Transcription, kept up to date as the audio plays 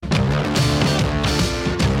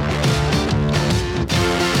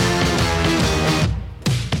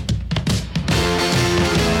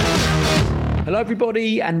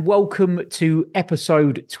everybody, and welcome to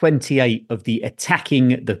episode 28 of the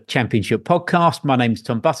Attacking the Championship podcast. My name's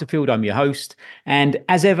Tom Butterfield. I'm your host. And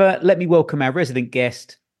as ever, let me welcome our resident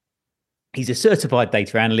guest. He's a certified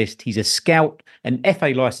data analyst. He's a scout, an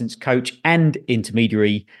FA licensed coach and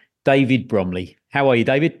intermediary, David Bromley. How are you,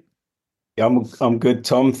 David? Yeah, I'm good,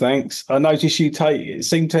 Tom. Thanks. I noticed you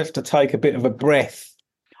seem to have to take a bit of a breath.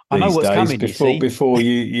 I know what's coming, before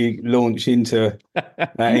you launch into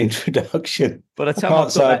that introduction. By the time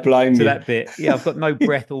I've got that bit, I've got no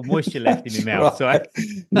breath or moisture left in my mouth. Right.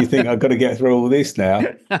 You think I've got to get through all this now?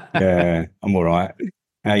 Yeah, I'm all right.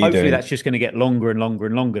 How you Hopefully doing? That's just going to get longer and longer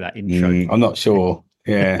and longer, that intro. I'm not sure.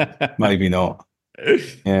 Yeah, maybe not.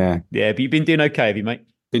 Yeah. Yeah, but you've been doing okay, have you, mate?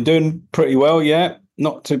 Been doing pretty well, yeah.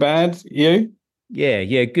 Not too bad. You?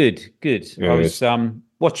 Yeah, good. I was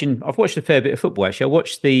I've watched a fair bit of football, actually. I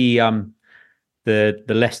watched the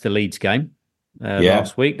Leicester Leeds game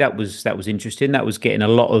last week. That was interesting. That was getting a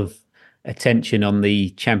lot of attention on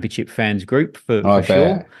the Championship fans group for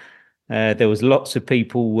sure. There was lots of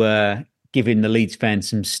people giving the Leeds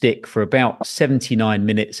fans some stick for about 79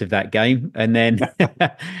 minutes of that game, and then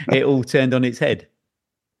it all turned on its head.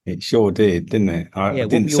 It sure did, didn't it? I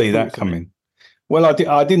didn't see that coming. Well,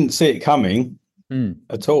 I didn't see it coming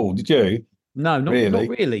at all. Did you? No, not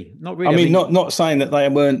really. I mean, not saying that they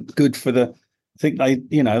weren't good for I think they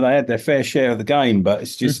had their fair share of the game, but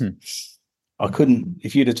it's just I couldn't.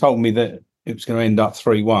 If you'd have told me that it was going to end up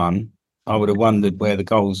 3-1, I would have wondered where the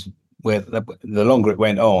goals. Where the longer it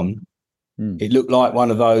went on, it looked like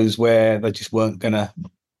one of those where they just weren't going to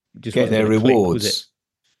get their rewards.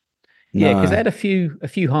 Yeah, because they had a few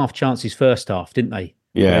half chances first half, didn't they?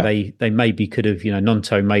 Yeah, they maybe could have.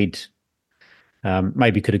 Nonto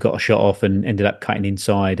maybe could have got a shot off and ended up cutting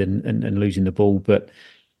inside and losing the ball. But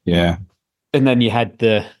yeah, and then you had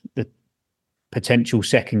the potential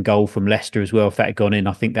second goal from Leicester as well. If that had gone in,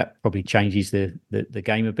 I think that probably changes the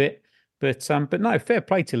game a bit. But no, fair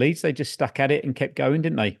play to Leeds. They just stuck at it and kept going,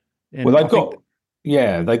 didn't they? And well,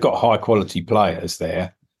 they've got high quality players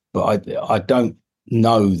there, but I don't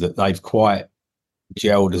know that they've quite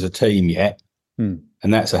gelled as a team yet, and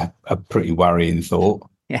that's a pretty worrying thought.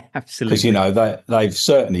 Yeah, absolutely. Because they've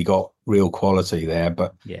certainly got real quality there,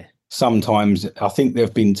 but sometimes I think there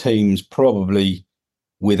have been teams probably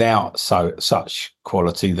without such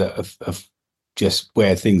quality that have just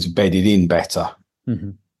where things are bedded in better.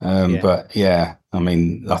 But I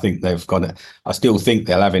mean, I think they've got it. I still think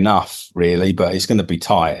they'll have enough, really, but it's going to be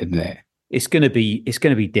tight, isn't it? It's going to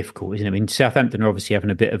be difficult, isn't it? I mean, Southampton are obviously having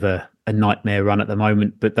a bit of a nightmare run at the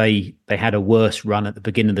moment, but they had a worse run at the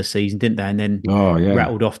beginning of the season, didn't they? And then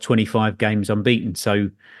rattled off 25 games unbeaten. So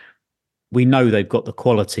we know they've got the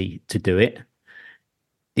quality to do it.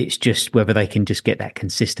 It's just whether they can just get that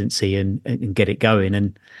consistency and get it going.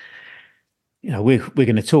 And we're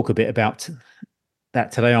going to talk a bit about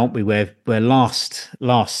that today, aren't we? Where last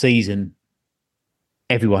season,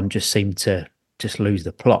 everyone just seemed to just lose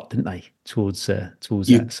the plot, didn't they? Towards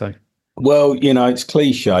that. So, well, it's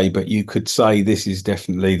cliche, but you could say this is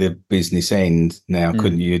definitely the business end now,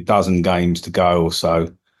 couldn't you? A dozen games to go or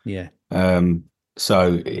so. Yeah. And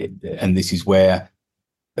this is where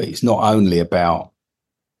it's not only about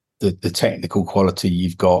the technical quality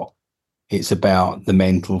you've got; it's about the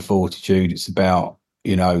mental fortitude. It's about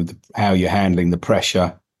how you're handling the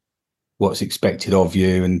pressure, what's expected of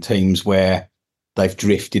you, and teams where they've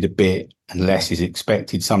drifted a bit and less is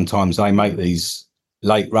expected. Sometimes they make these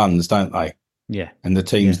late runs, don't they? Yeah. And the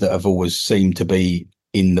teams that have always seemed to be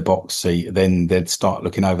in the box seat, then they'd start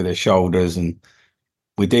looking over their shoulders, and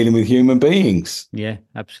we're dealing with human beings. Yeah,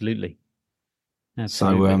 absolutely.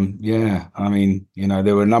 So, I mean,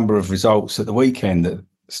 there were a number of results at the weekend that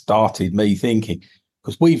started me thinking,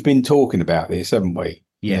 because we've been talking about this, haven't we?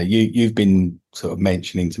 Yeah. You've been sort of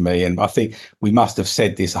mentioning to me, and I think we must have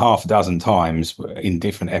said this half a dozen times in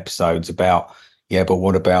different episodes about, but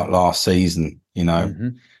what about last season?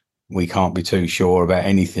 We can't be too sure about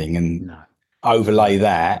anything, and overlay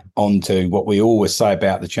that onto what we always say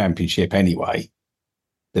about the Championship anyway,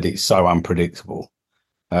 that it's so unpredictable.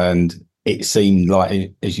 And it seemed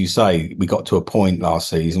like, as you say, we got to a point last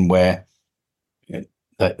season where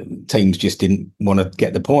that teams just didn't want to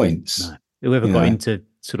get the points. No. Whoever got into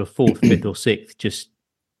sort of fourth, fifth or sixth just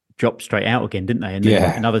dropped straight out again, didn't they? And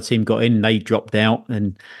then another team got in, they dropped out.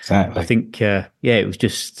 And exactly. I think, it was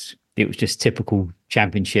just typical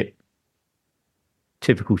championship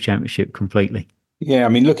completely. Yeah, I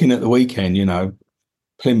mean, looking at the weekend,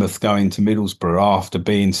 Plymouth going to Middlesbrough after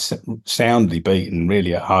being soundly beaten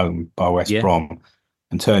really at home by West Brom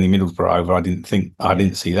and turning Middlesbrough over. I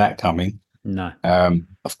didn't see that coming. No.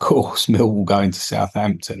 Of course, Millwall going to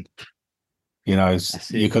Southampton. You know,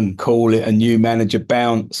 you can call it a new manager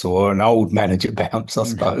bounce or an old manager bounce, I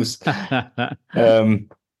suppose.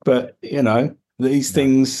 But you know, these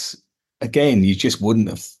things again, you just wouldn't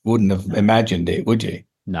have imagined it, would you?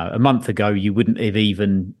 No, a month ago you wouldn't have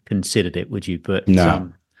even considered it, would you? But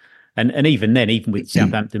no. And even then, even with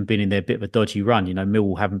Southampton being in their bit of a dodgy run, you know,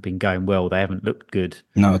 Millwall haven't been going well. They haven't looked good.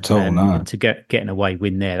 No, at all, no. And to get an away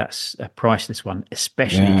win there, that's a priceless one,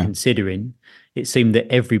 especially considering it seemed that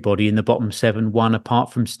everybody in the bottom 7 won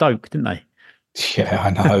apart from Stoke, didn't they? Yeah,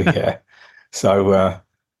 I know, yeah. So,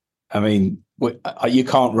 I mean, you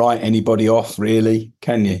can't write anybody off, really,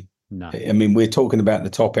 can you? No. I mean, we're talking about the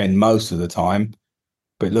top end most of the time,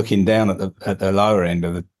 but looking down at the lower end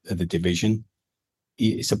of the division,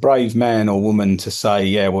 it's a brave man or woman to say,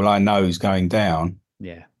 yeah, well, I know who's going down.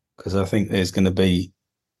 Yeah. Because I think there'll be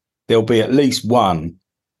at least one,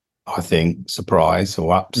 I think, surprise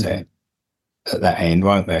or upset at that end,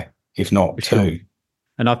 won't there? If not For two. Sure.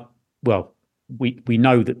 And we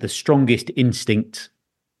know that the strongest instinct,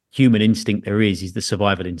 human instinct there is the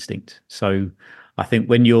survival instinct. So I think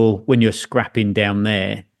when you're scrapping down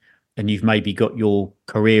there and you've maybe got your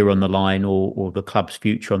career on the line or the club's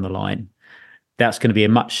future on the line, that's going to be a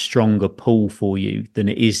much stronger pull for you than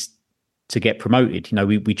it is to get promoted. You know,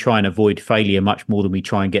 we try and avoid failure much more than we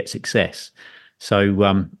try and get success.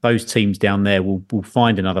 So those teams down there will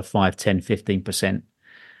find another 5, 10, 15%.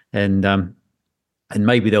 And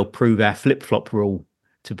maybe they'll prove our flip-flop rule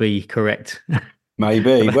to be correct.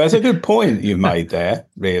 Maybe. Well, it's a good point you've made there,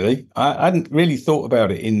 really. I hadn't really thought about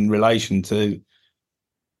it in relation to,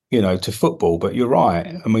 you know, to football, but you're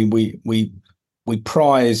right. I mean, we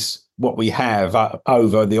prize what we have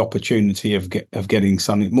over the opportunity of getting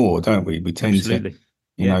something more, don't we? We tend Absolutely. to,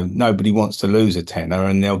 you know, nobody wants to lose a tenner,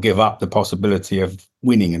 and they'll give up the possibility of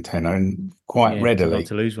winning a tenner and quite readily. Not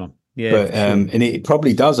to lose one. Yeah, but and it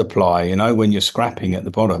probably does apply, you know, when you're scrapping at the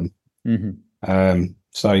bottom.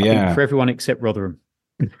 So I think for everyone except Rotherham.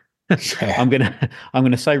 I'm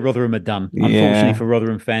gonna say Rotherham are done. Unfortunately for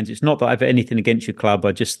Rotherham fans, it's not that I've anything against your club.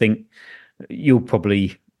 I just think they'll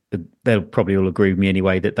probably all agree with me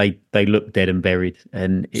anyway that they look dead and buried.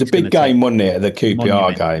 And it's a big game, wasn't it? The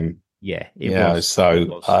QPR game. Yeah, it was.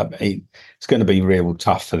 So it's going to be real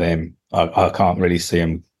tough for them. I can't really see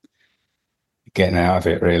them getting out of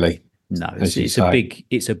it, really. No,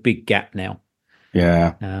 it's a big gap now.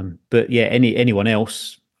 Yeah. But yeah, anyone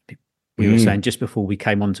else? We were saying just before we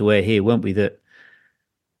came onto air here, weren't we, that,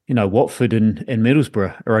 you know, Watford and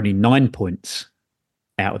Middlesbrough are only 9 points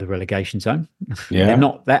out of the relegation zone. Yeah. They're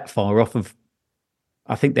not that far off of.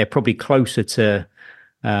 I think they're probably closer to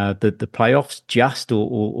the playoffs, just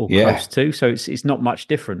or close to. So it's not much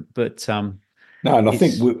different. But no, and I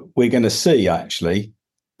think we're going to see actually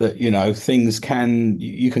that, you know,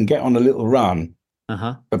 you can get on a little run,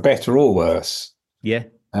 for better or worse. Yeah,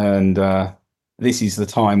 and this is the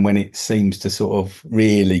time when it seems to sort of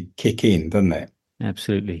really kick in, doesn't it?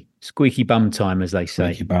 Absolutely. Squeaky bum time, as they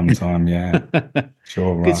say. Squeaky bum time, yeah.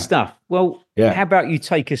 Sure, right. Good stuff. Well, how about you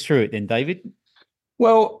take us through it then, David?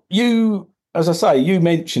 Well, as I say, you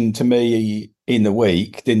mentioned to me in the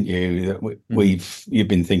week, didn't you, that you've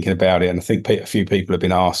been thinking about it, and I think a few people have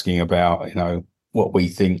been asking about, you know, what we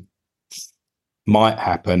think might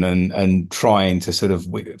happen and trying to sort of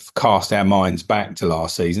cast our minds back to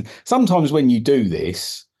last season. Sometimes when you do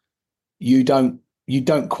this, you don't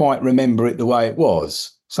quite remember it the way it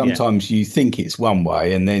was. Sometimes you think it's one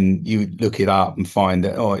way and then you look it up and find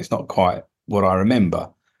that, it's not quite what I remember.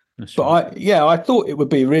 That's but right. I thought it would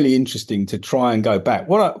be really interesting to try and go back.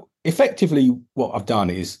 What I've done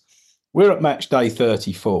is we're at match day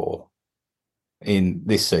 34 in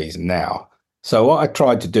this season now. So what I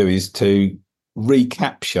tried to do is to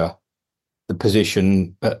recapture the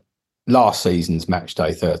position at last season's match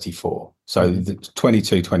day 34. So the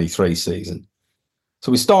 22-23 season.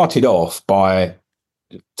 So we started off by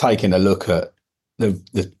taking a look at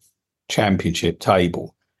the championship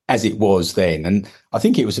table as it was then. And I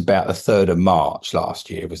think it was about the 3rd of March last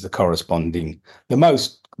year was the closest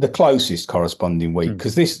corresponding week.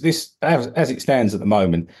 Because this as it stands at the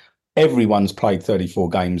moment, everyone's played 34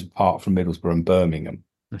 games apart from Middlesbrough and Birmingham.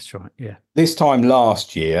 That's right, yeah. This time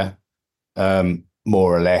last year, more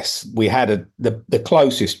or less, we had the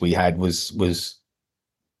closest we had was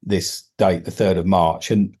this date, the 3rd of March,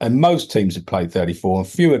 and most teams had played 34, and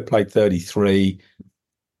few had played 33.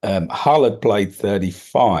 Hull had played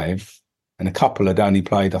 35, and a couple had only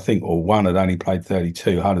played, I think, or one had only played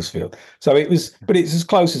 32, Huddersfield. So it's as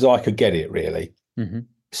close as I could get it, really.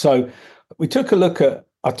 So I took a look at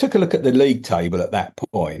the league table at that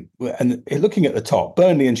point, and looking at the top,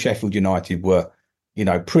 Burnley and Sheffield United were, you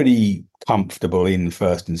know, pretty comfortable in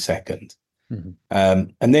first and second. Mm-hmm.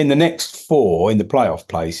 And then the next 4 in the playoff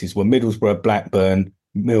places were Middlesbrough, Blackburn,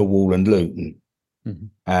 Millwall, and Luton.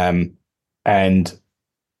 Mm-hmm. And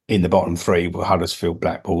in the bottom 3 were Huddersfield,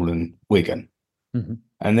 Blackpool, and Wigan. Mm-hmm.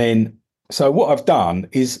 And then, so what I've done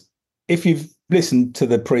is, if you've listened to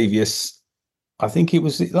the previous, I think it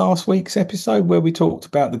was last week's episode where we talked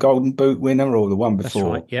about the Golden Boot winner, or the one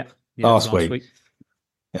before. That's right. Yeah. Last week.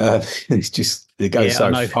 It's just, it goes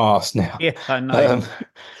so fast now. Yeah, I know.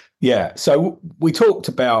 Yeah. So we talked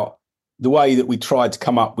about the way that we tried to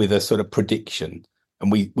come up with a sort of prediction,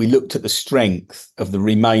 and we looked at the strength of the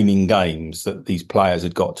remaining games that these players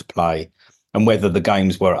had got to play, and whether the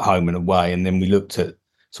games were at home and away. And then we looked at,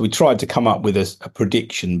 so we tried to come up with a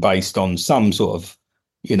prediction based on some sort of,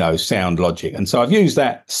 sound logic. And so I've used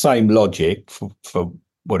that same logic for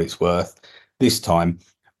what it's worth this time,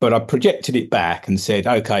 but I projected it back and said,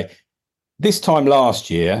 okay, this time last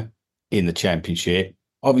year in the Championship,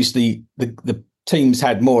 obviously the teams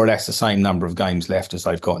had more or less the same number of games left as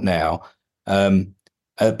they've got now.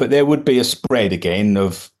 But there would be a spread again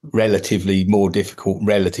of relatively more difficult,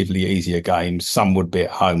 relatively easier games. Some would be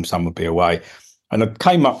at home, some would be away. And I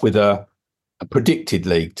came up with a predicted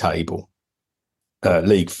league table,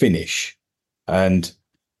 league finish. And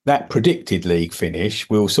that predicted league finish,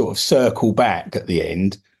 we'll sort of circle back at the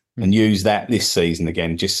end and use that this season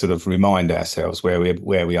again, just sort of remind ourselves where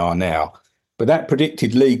we are now. But that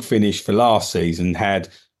predicted league finish for last season had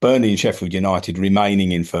Burnley and Sheffield United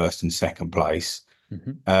remaining in first and second place.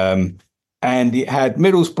 Mm-hmm. And it had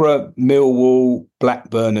Middlesbrough, Millwall,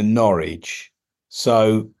 Blackburn and Norwich.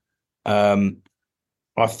 So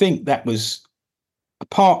I think that was,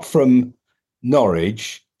 apart from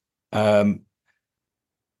Norwich, that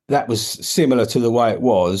was similar to the way it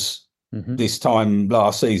was this time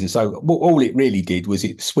last season. So all it really did was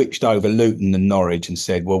it switched over Luton and Norwich and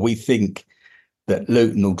said, well, we think that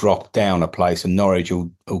Luton will drop down a place and Norwich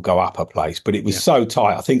will go up a place. But it was so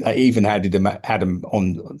tight. I think they even had them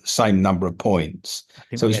on the same number of points.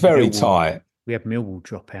 So it was very tight. We had Millwall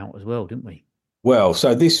drop out as well, didn't we? Well,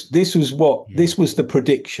 so this was this was the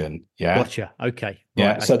prediction. Yeah. Gotcha. Okay. Right,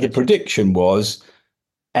 yeah. So the prediction was,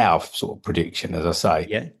 our sort of prediction, as I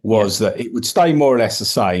say, was that it would stay more or less the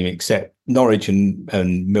same, except Norwich and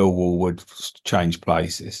Millwall would change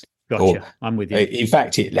places. Gotcha. I'm with you. In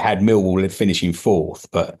fact, it had Millwall finishing 4th,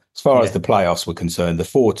 but as far as the playoffs were concerned, the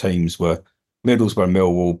 4 teams were Middlesbrough,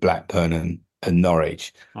 Millwall, Blackburn, and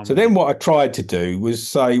Norwich. So then what I tried to do was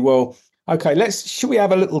say, well, okay, should we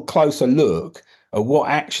have a little closer look at what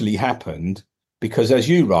actually happened? Because as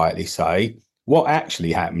you rightly say, what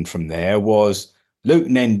actually happened from there was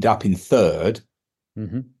Luton ended up in 3rd.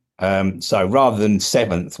 Mm-hmm. So rather than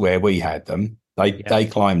 7th where we had them, they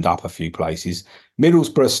climbed up a few places.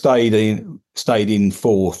 Middlesbrough stayed in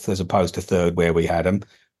 4th as opposed to 3rd where we had them.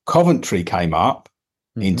 Coventry came up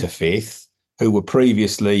into 5th, who were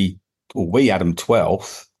previously, we had them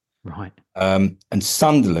 12th. Right. And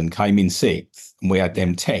Sunderland came in 6th and we had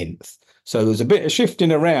them 10th. So there was a bit of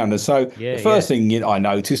shifting around. And so the first thing I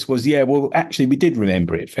noticed was, actually we did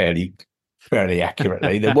remember it fairly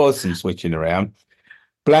accurately. There was some switching around.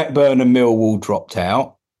 Blackburn and Millwall dropped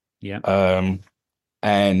out. Yeah.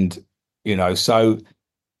 And so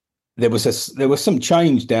there was some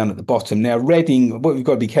change down at the bottom. Now Reading, what we've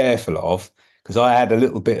got to be careful of, because I had a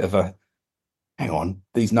little bit of hang on,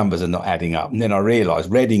 these numbers are not adding up. And then I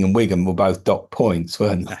realised Reading and Wigan were both dot points,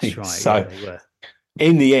 weren't they? That's right. So they were.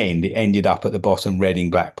 In the end, it ended up at the bottom, Reading,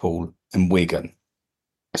 Blackpool and Wigan.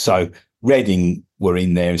 So Reading were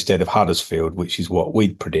in there instead of Huddersfield, which is what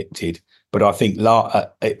we'd predicted. But I think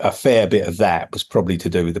a fair bit of that was probably to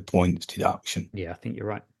do with the points deduction. Yeah, I think you're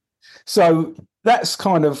right. So that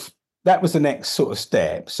was the next sort of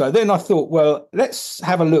step. So then I thought, well, let's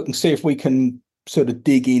have a look and see if we can sort of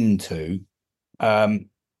dig into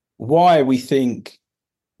why we think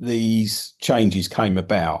these changes came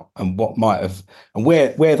about and what might have, and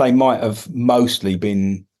where they might have mostly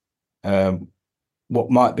been, what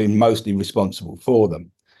might have been mostly responsible for them.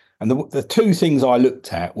 And the 2 things I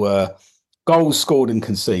looked at were goals scored and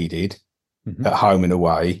conceded at home and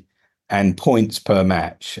away, and points per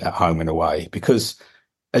match at home and away. Because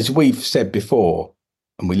as we've said before,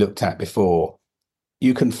 and we looked at before,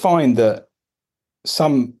 you can find that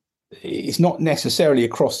it's not necessarily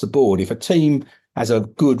across the board. If a team has a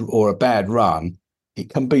good or a bad run, it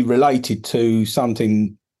can be related to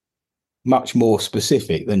something much more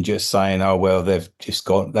specific than just saying, oh, well, they've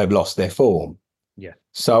lost their form. Yeah.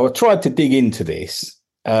 So I tried to dig into this.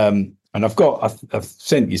 And I've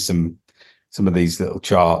sent you some of these little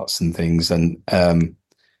charts and things, and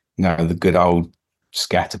the good old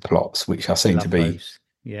scatter plots, which I seem to be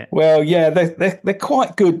Yeah. Well, yeah, they're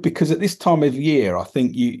quite good because at this time of year, I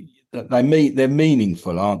think they're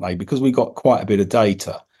meaningful, aren't they? Because we got quite a bit of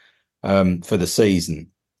data for the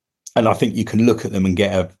season, and I think you can look at them and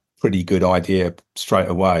get a pretty good idea straight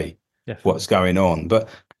away what's going on. But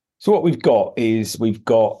so what we've got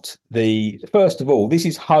first of all, this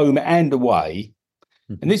is home and away,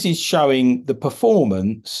 and this is showing the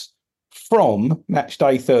performance from match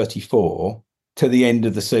day 34 to the end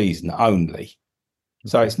of the season only.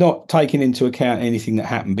 So it's not taking into account anything that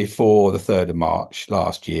happened before the 3rd of March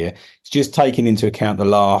last year. It's just taking into account the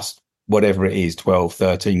last, whatever it is, 12,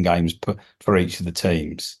 13 games for each of the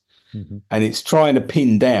teams. Mm-hmm. And it's trying to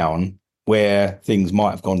pin down where things might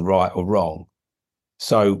have gone right or wrong.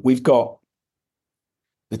 So we've got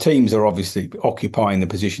the teams are obviously occupying the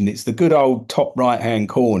position. It's the good old top right-hand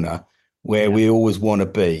corner where we always want to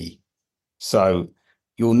be. So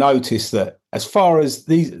you'll notice that as far as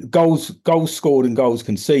these goals scored and goals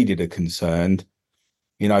conceded are concerned,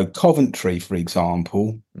 Coventry, for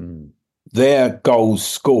example, their goals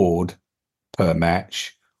scored per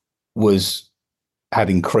match had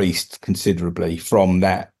increased considerably from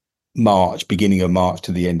that beginning of March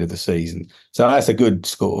to the end of the season. So that's a good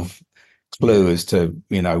sort of clue as to,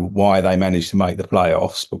 why they managed to make the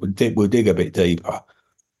playoffs, but we'll dig a bit deeper.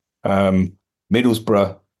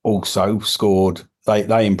 Middlesbrough also scored.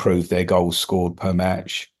 They improved their goals scored per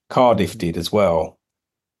match. Cardiff did as well.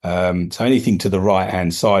 So anything to the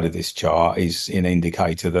right-hand side of this chart is an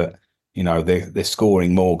indicator that, they're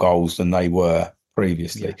scoring more goals than they were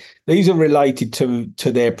previously. Yeah. These are related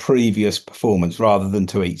to their previous performance rather than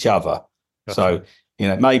to each other. That's so, right.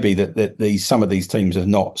 It may be that some of these teams are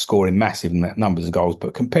not scoring massive numbers of goals,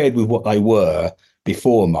 but compared with what they were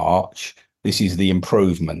before March, this is the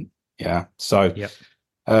improvement. Yeah. So,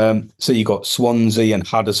 so you got Swansea and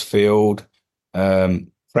Huddersfield,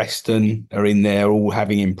 Preston are in there, all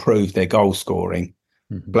having improved their goal scoring.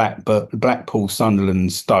 Mm-hmm. Blackpool,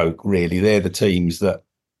 Sunderland, Stoke, really, they're the teams that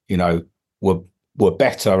were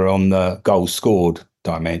better on the goals scored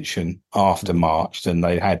dimension after March than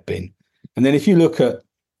they had been. And then if you look at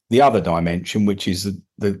the other dimension, which is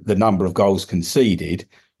the number of goals conceded,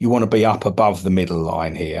 you want to be up above the middle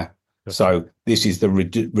line here. Okay. So this is the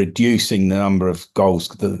reducing the number of goals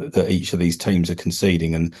that each of these teams are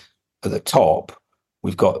conceding. And at the top,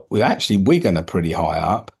 we're actually Wigan are pretty high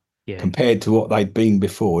up compared to what they'd been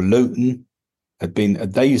before. Luton had been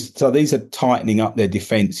these are tightening up their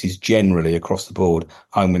defences generally across the board,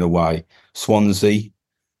 home and away. Swansea,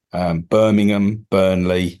 Birmingham,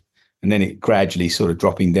 Burnley, and then it gradually sort of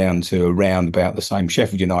dropping down to around about the same.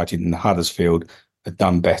 Sheffield United and Huddersfield had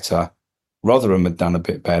done better. Rotherham had done a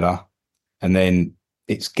bit better. And then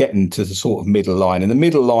it's getting to the sort of middle line. And the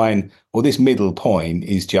middle line, or this middle point,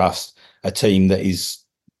 is just a team that is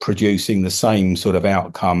producing the same sort of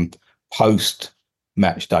outcome post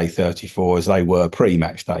match day 34 as they were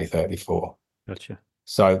pre-match day 34. Gotcha.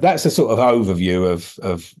 So that's a sort of overview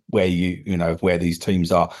of where where these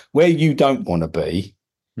teams are. Where you don't want to be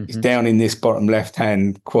is down in this bottom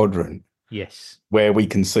left-hand quadrant. Yes. Where we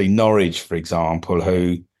can see Norwich, for example,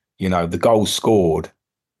 who, the goals scored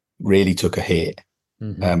really took a hit.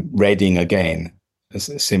 Reading again,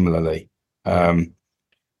 similarly.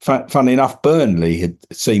 Funnily enough, Burnley had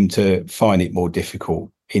seemed to find it more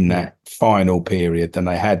difficult in that final period than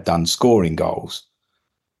they had done scoring goals.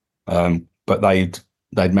 But they'd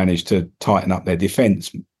managed to tighten up their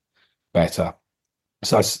defence better.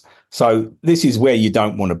 So this is where you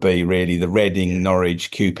don't want to be, really, the Reading, Norwich,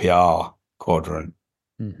 QPR quadrant.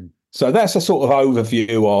 Mm-hmm. So that's a sort of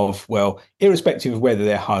overview of, well, irrespective of whether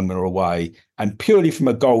they're home or away, and purely from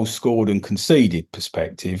a goals scored and conceded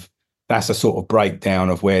perspective, that's a sort of breakdown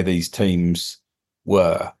of where these teams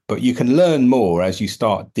were. But you can learn more as you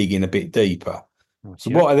start digging a bit deeper.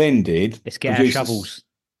 So what I then did... Let's get our shovels.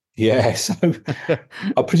 So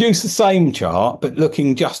I produced the same chart, but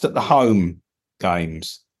looking just at the home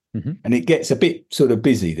games. Mm-hmm. And it gets a bit sort of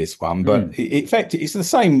busy, this one, but in fact, it's the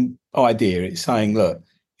same idea. It's saying, look,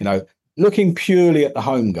 looking purely at the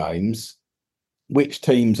home games, which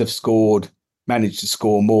teams have managed to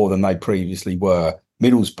score more than they previously were.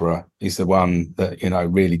 Middlesbrough is the one that,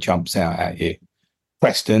 really jumps out at you.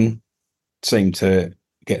 Preston seem to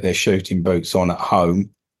get their shooting boots on at home.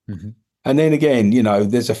 Mm-hmm. And then again,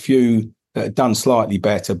 there's a few that have done slightly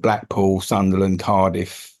better. Blackpool, Sunderland,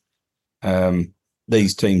 Cardiff.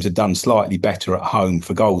 These teams have done slightly better at home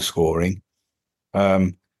for goal scoring.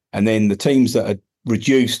 And then the teams that had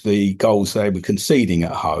reduced the goals they were conceding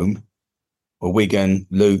at home were Wigan,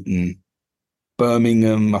 Luton,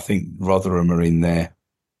 Birmingham. I think Rotherham are in there,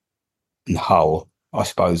 and Hull, I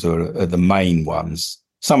suppose, are the main ones.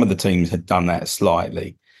 Some of the teams had done that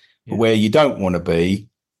slightly. But where you don't want to be,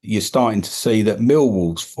 you're starting to see that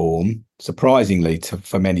Millwall's form, surprisingly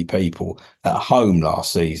for many people, at home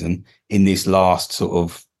last season, in this last sort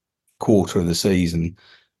of quarter of the season,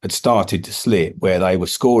 had started to slip, where they were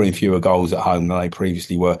scoring fewer goals at home than they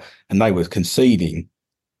previously were, and they were conceding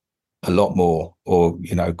a lot more, or,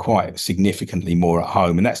 you know, quite significantly more at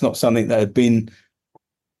home. And that's not something that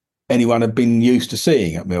anyone had been used to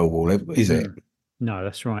seeing at Millwall, is it? No,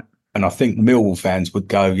 that's right. And I think Millwall fans would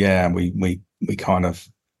go, yeah, we kind of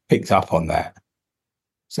picked up on that.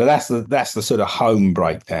 So that's the sort of home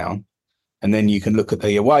breakdown. And then you can look at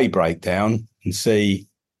the away breakdown and see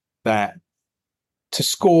that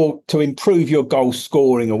to improve your goal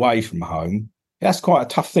scoring away from home, that's quite a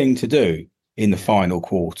tough thing to do in the final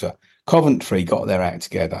quarter. Coventry got their act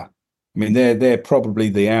together. I mean, they're probably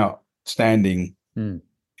the outstanding, you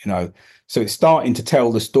know. So it's starting to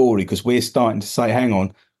tell the story, because we're starting to say, hang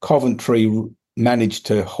on, Coventry managed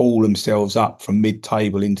to haul themselves up from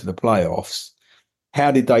mid-table into the playoffs.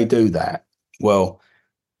 How did they do that? Well,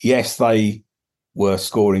 yes, they were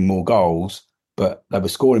scoring more goals, but they were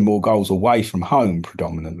scoring more goals away from home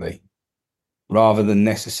predominantly, rather than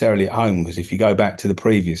necessarily at home. Because if you go back to the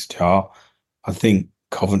previous chart, I think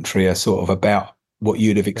Coventry are sort of about what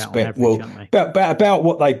you'd have expected. Well, about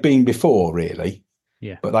what they've been before, really.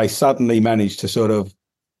 Yeah. But they suddenly managed to sort of,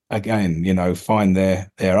 again, you know, find their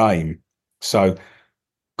aim. So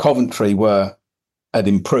Coventry had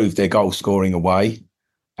improved their goal scoring away,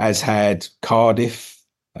 as had Cardiff,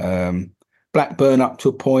 Blackburn up to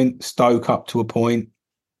a point, Stoke up to a point,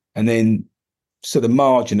 and then sort of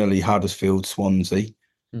marginally Huddersfield, Swansea.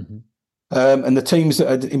 Mm-hmm. And the teams that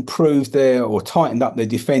had improved or tightened up their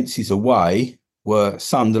defences away were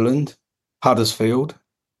Sunderland, Huddersfield,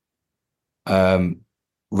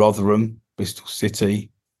 Rotherham, Bristol City,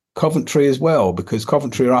 Coventry as well, because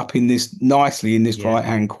Coventry are up nicely in this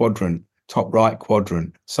right-hand quadrant, top right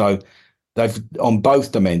quadrant. So they've, on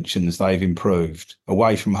both dimensions, they've improved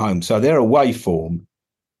away from home. So their away form,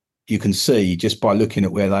 you can see just by looking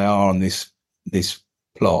at where they are on this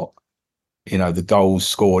plot, you know, the goals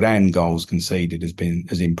scored and goals conceded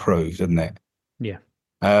has improved, hasn't it? Yeah.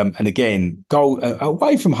 And again,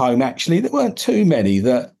 away from home, actually, there weren't too many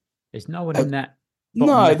that. There's no one in that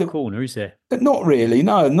bottom left corner, is there? Not really.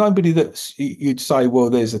 No, nobody that you'd say, well,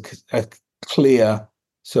 there's a clear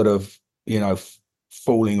sort of, you know,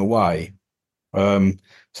 falling away.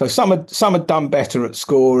 So some had done better at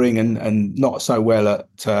scoring and not so well at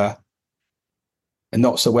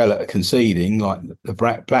conceding. Like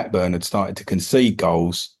the Blackburn had started to concede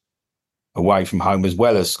goals away from home as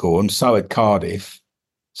well as score, and so had Cardiff.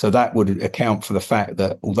 So that would account for the fact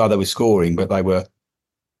that although they were scoring, but they were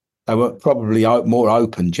probably more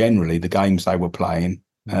open generally, the games they were playing.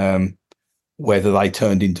 Whether they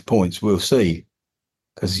turned into points, we'll see,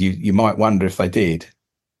 because you might wonder if they did.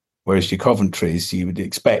 Whereas your Coventries, you would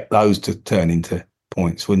expect those to turn into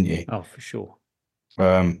points, wouldn't you? Oh, for sure.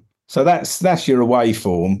 So that's your away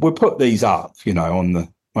form. We'll put these up, you know,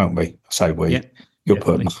 won't we? I say we. Yeah, you'll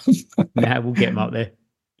definitely put them. Yeah, we'll get them up there.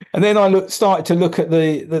 And then I started to look at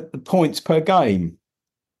the points per game.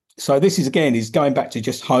 So this is going back to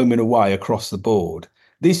just home and away across the board.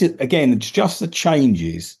 This is, again, just the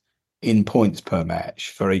changes in points per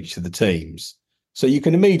match for each of the teams. So you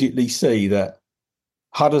can immediately see that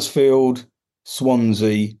Huddersfield,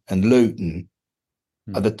 Swansea and Luton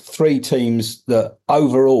are the three teams that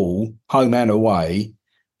overall, home and away,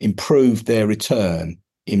 improved their return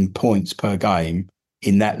in points per game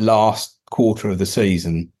in that last quarter of the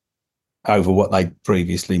season over what they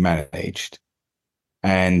previously managed.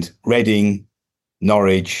 And Reading,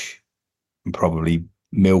 Norwich, and probably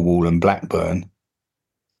Millwall and Blackburn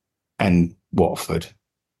and Watford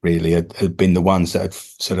really had been the ones that had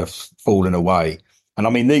sort of fallen away. And I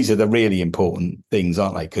mean, these are the really important things,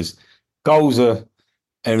 aren't they? Because goals are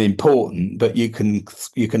important, but you can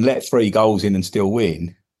let 3 goals in and still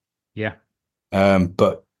win. Yeah.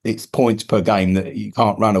 But it's points per game that you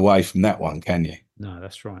can't run away from that one, can you? No,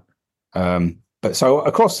 that's right. But so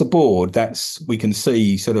across the board, we can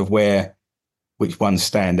see sort of which ones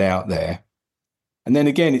stand out there. And then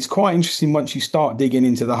again, it's quite interesting once you start digging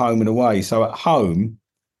into the home and away. So at home,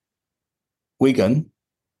 Wigan,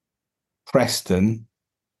 Preston,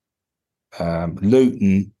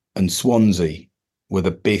 Luton and Swansea were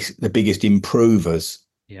the biggest improvers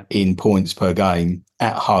in points per game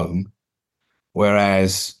at home.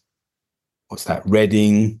 Whereas,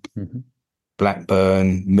 Reading,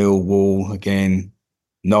 Blackburn, Millwall, again,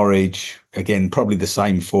 Norwich, again, probably the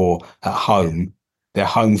same 4 at home. Their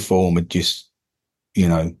home form had just,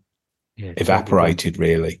 evaporated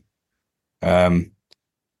really.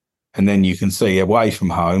 And then you can see away from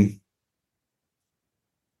home,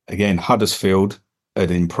 again, Huddersfield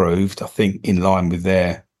had improved, I think, in line with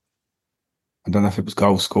their, I don't know if it was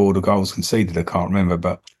goals scored or goals conceded, I can't remember.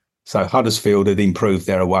 But so Huddersfield had improved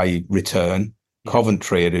their away return. Yeah.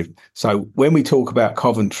 Coventry had. So when we talk about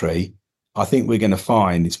Coventry, I think we're going to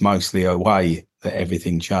find it's mostly away that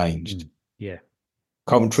everything changed. Yeah.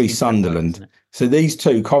 Coventry, Sunderland. So these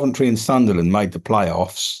two, Coventry and Sunderland, made the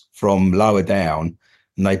playoffs from lower down,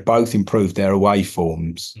 and they both improved their away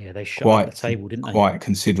forms. Yeah, they shot up the table, didn't they? Quite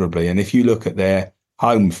considerably. And if you look at their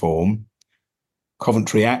home form,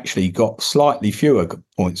 Coventry actually got slightly fewer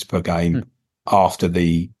points per game after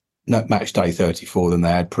the match day 34 than they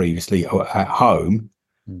had previously at home.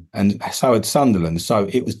 And so had Sunderland. So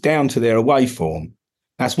it was down to their away form.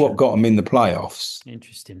 That's what got them in the playoffs.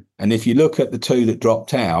 Interesting. And if you look at the two that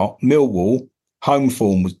dropped out, Millwall, home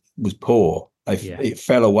form was poor. It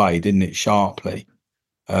fell away, didn't it, sharply?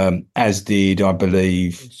 As did, I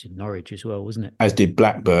believe... It's in Norwich as well, wasn't it? As did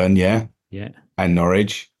Blackburn, yeah. Yeah. And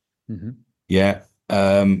Norwich. Mm-hmm. Yeah.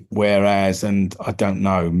 Whereas, and I don't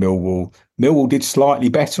know, Millwall did slightly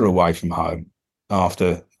better away from home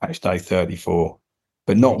after match day 34,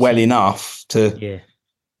 but not well enough to... Yeah.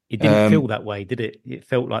 It didn't feel that way, did it? It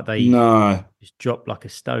felt like they just dropped like a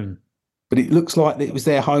stone. But it looks like it was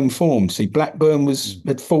their home form. See, Blackburn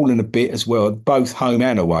had fallen a bit as well, both home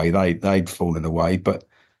and away. They'd fallen away, but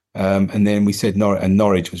and then we said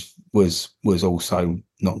Norwich was also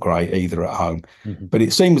not great either at home. Mm-hmm. But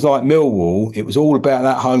it seems like Millwall, it was all about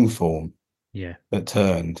that home form. Yeah, that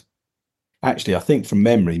turned. Actually, I think from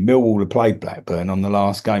memory, Millwall had played Blackburn on the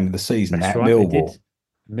last game of the season. That's at right, Millwall.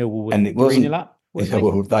 Millwall was and it wasn't 3-0 up.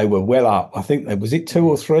 They were well up. I think was it 2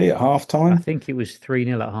 or 3 at half time? I think it was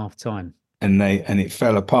 3-0 at half time. And it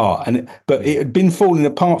fell apart. But it had been falling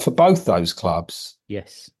apart for both those clubs.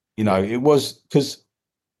 Yes. It was because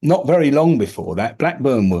not very long before that,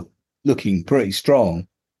 Blackburn were looking pretty strong.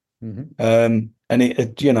 Mm-hmm.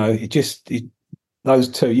 And those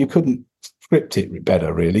two, you couldn't script it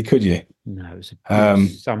better, really, could you? No, it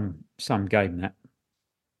was some game that.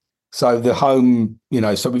 So the home,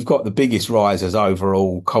 so we've got the biggest risers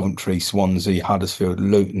overall: Coventry, Swansea, Huddersfield,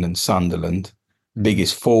 Luton, and Sunderland. Mm-hmm.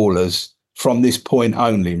 Biggest fallers from this point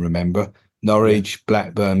only. Remember, Norwich,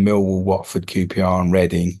 Blackburn, Millwall, Watford, QPR, and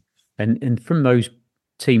Reading. And from those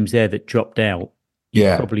teams there that dropped out,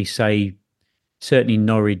 you'd probably say certainly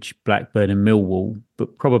Norwich, Blackburn, and Millwall,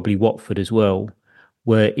 but probably Watford as well,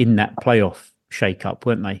 were in that playoff shake-up,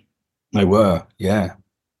 weren't they? They were, yeah,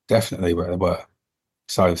 definitely they were.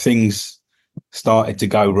 So things started to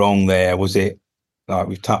go wrong there. Was it, like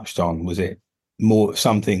we've touched on, was it more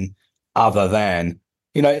something other than,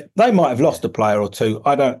 they might have lost a player or two.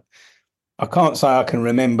 I can't say I can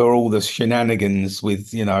remember all the shenanigans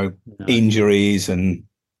with, injuries and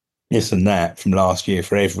this and that from last year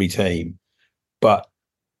for every team. But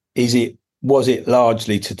was it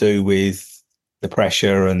largely to do with the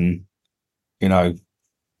pressure and,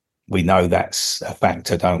 we know that's a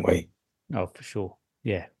factor, don't we? Oh, for sure.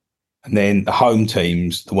 Yeah. And then the home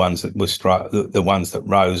teams, the ones that the ones that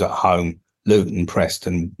rose at home, Luton,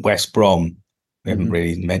 Preston, West Brom, we haven't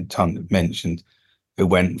really mentioned, who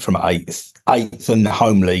went from eighth in the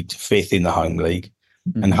home league to fifth in the home league,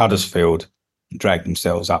 and Huddersfield dragged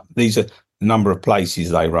themselves up. These are the number of places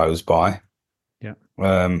they rose by. Yeah.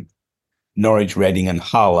 Norwich, Reading, and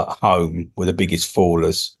Hull at home were the biggest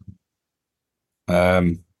fallers.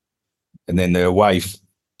 And then the away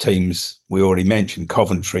teams we already mentioned,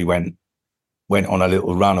 Coventry went on a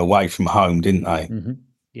little run away from home, didn't they? Mm-hmm.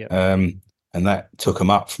 Yeah. And that took them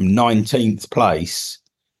up from 19th place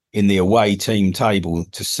in the away team table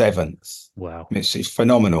to 7th. Wow. It's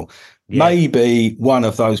phenomenal. Yeah. Maybe one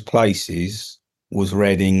of those places was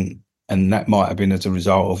Reading, and that might have been as a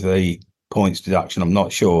result of the points deduction. I'm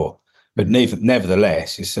not sure. But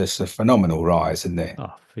nevertheless, it's just a phenomenal rise, isn't it?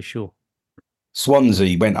 Oh, for sure.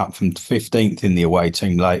 Swansea went up from 15th in the away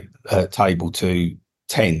team table to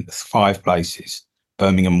 10th, 5 places.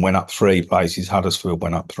 Birmingham went up 3 places. Huddersfield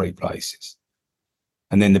went up 3 places.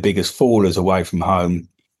 And then the biggest fallers away from home,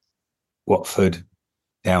 Watford,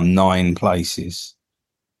 down 9 places.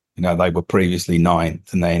 They were previously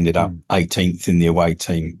 9th and they ended up 18th in the away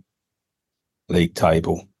team league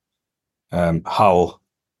table. Hull,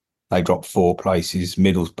 they dropped 4 places.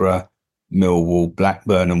 Middlesbrough, Millwall,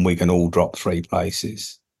 Blackburn, and Wigan all dropped 3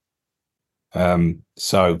 places.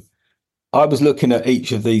 So I was looking at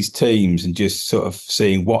each of these teams and just sort of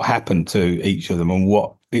seeing what happened to each of them and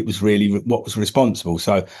what was responsible.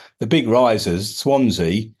 So the big risers,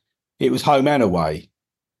 Swansea, it was home and away.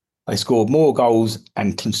 They scored more goals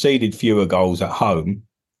and conceded fewer goals at home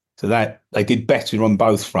So that they did better on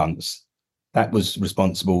both fronts. That was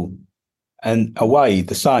responsible. And away,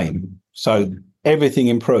 the same. So everything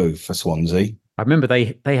improved for Swansea. I remember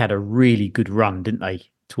they had a really good run, didn't they,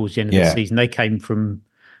 towards the end of the season? They came from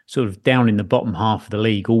sort of down in the bottom half of the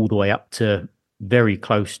league all the way up to very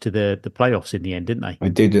close to the playoffs in the end, didn't they?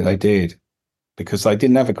 They did. Because they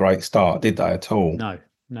didn't have a great start, did they, at all?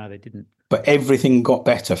 No, they didn't. But everything got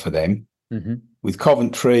better for them. Mm-hmm. With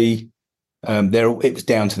Coventry, it was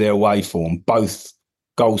down to their away form, both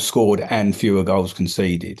goals scored and fewer goals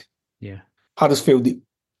conceded. Yeah. Huddersfield,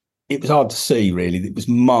 it was hard to see, really. It was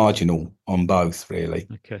marginal on both, really.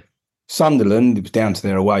 Okay. Sunderland, it was down to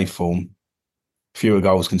their away form, fewer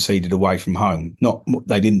goals conceded away from home.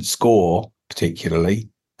 They didn't score particularly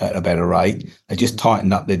at a better rate. They just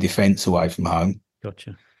tightened up their defence away from home.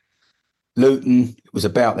 Gotcha. Luton, it was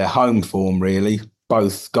about their home form, really.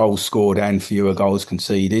 Both goals scored and fewer goals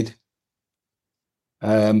conceded.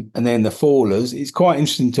 And then the fallers, it's quite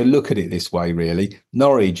interesting to look at it this way, really.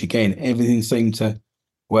 Norwich, again, everything seemed to,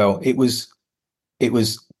 it was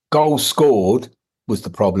goals scored was the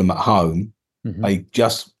problem at home. Mm-hmm. They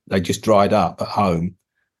just dried up at home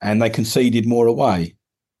and they conceded more away.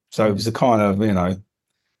 So it was a kind of,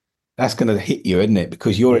 that's going to hit you, isn't it?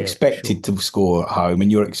 Because you're expected to score at home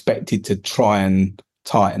and you're expected to try and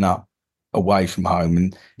tighten up away from home.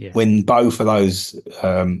 And when both of those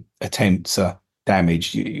attempts are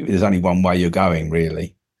damaged, there's only one way you're going,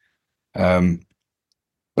 really.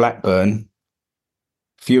 Blackburn,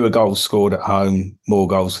 fewer goals scored at home, more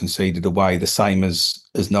goals conceded away, the same as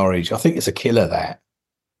Norwich. I think it's a killer, that.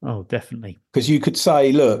 Oh, definitely. Because you could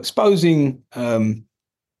say, look, supposing you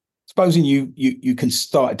can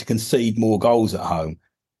start to concede more goals at home,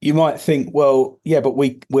 you might think, well, yeah, but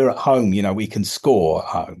we're at home, we can score at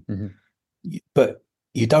home. Mm-hmm. But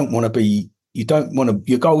your goals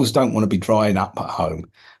don't want to be drying up at home.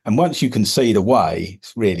 And once you concede away,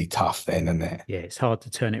 it's really tough then, isn't it? Yeah, it's hard to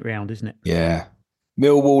turn it round, isn't it? Yeah.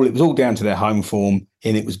 Millwall, it was all down to their home form,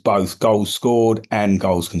 and it was both goals scored and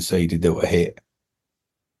goals conceded that were hit.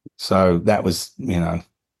 So that was, QPR,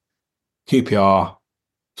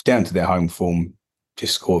 it's down to their home form,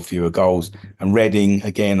 just scored fewer goals. And Reading,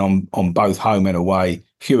 again, on both home and away,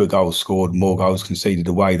 fewer goals scored, more goals conceded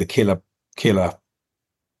away. The killer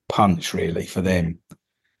punch, really, for them.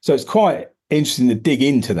 So it's quite interesting to dig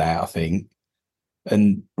into that, I think.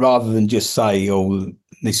 And rather than just say, oh,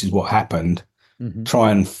 this is what happened, mm-hmm.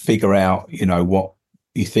 try and figure out, what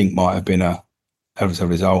you think might have been as a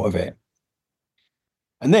result of it.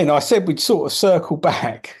 And then I said we'd sort of circle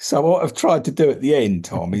back. So what I've tried to do at the end,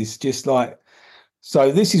 Tom, is just like,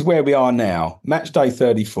 so this is where we are now, match day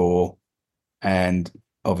 34, and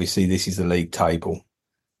obviously this is the league table.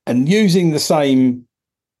 And using the same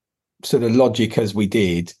sort of logic as we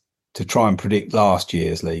did to try and predict last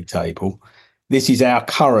year's league table, this is our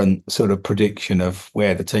current sort of prediction of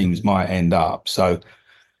where the teams might end up. So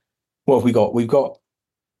what have we got? We've got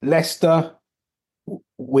Leicester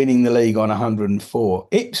winning the league on 104.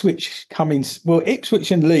 Ipswich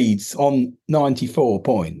and Leeds on 94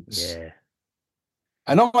 points. Yeah.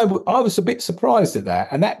 And I was a bit surprised at that.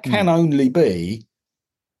 And that can only be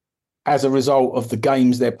as a result of the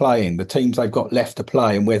games they're playing, the teams they've got left to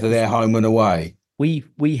play, and whether they're home and away. I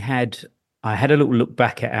had a little look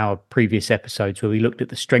back at our previous episodes where we looked at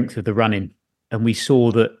the strength of the running, and we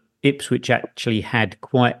saw that Ipswich actually had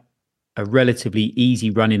quite a relatively easy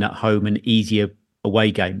running at home and easier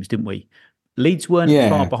away games, didn't we? Leeds weren't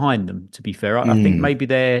far behind them, to be fair. I think maybe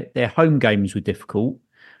their home games were difficult,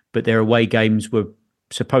 but their away games were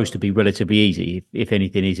supposed to be relatively easy, if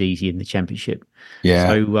anything is easy in the Championship. Yeah.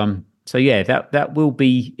 So that will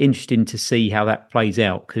be interesting to see how that plays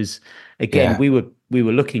out, because again, we were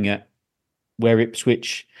looking at where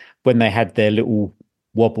Ipswich, when they had their little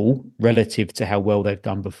wobble relative to how well they've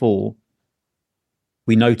done before,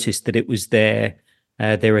 we noticed that it was their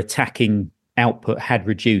attacking output had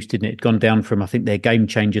reduced, didn't it? It had gone down from, I think, their game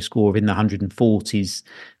changer score in the 140s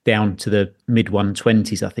down to the mid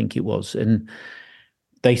 120s, I think it was. And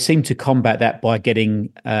they seemed to combat that by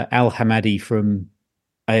getting Al Hamadi from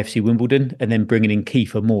AFC Wimbledon and then bringing in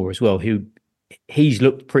Kiefer Moore as well, who he's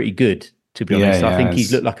looked pretty good, to be honest. I think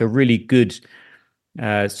he's looked like a really good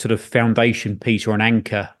sort of foundation piece or an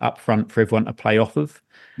anchor up front for everyone to play off of.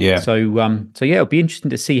 Yeah. So it'll be interesting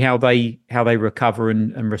to see how they recover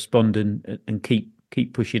and respond and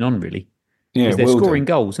keep pushing on, really. Yeah, because they're scoring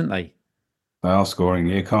goals, aren't they? They are scoring.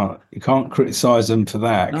 You can't criticise them for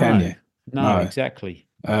that, can you? No, exactly.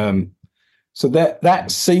 So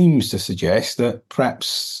that seems to suggest that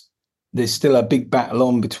perhaps there's still a big battle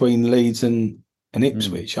on between Leeds and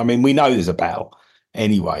Ipswich. I mean, we know there's a battle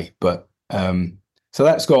anyway, but So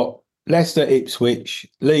that's got Leicester, Ipswich,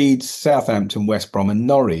 Leeds, Southampton, West Brom, and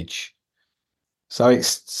Norwich. So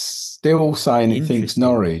it's still saying it thinks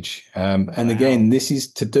Norwich. And again, this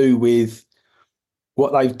is to do with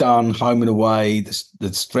what they've done home and away,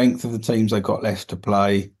 the strength of the teams they've got left to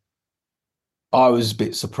play. I was a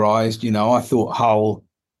bit surprised. I thought Hull.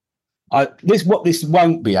 What this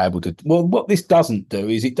won't be able to. Well, what this doesn't do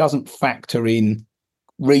is it doesn't factor in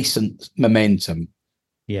recent momentum.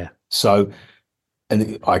 Yeah. So,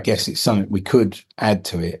 and I guess it's something we could add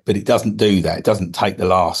to it, but it doesn't do that. It doesn't take the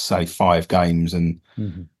last, say, 5 games and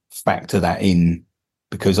factor that in,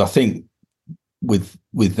 because I think with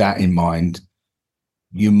that in mind,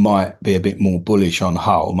 you might be a bit more bullish on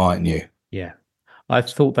Hull, mightn't you? Yeah. I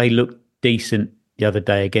thought they looked decent the other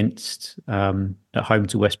day against at home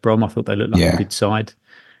to West Brom. I thought they looked like a good side.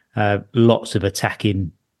 Lots of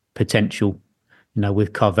attacking potential,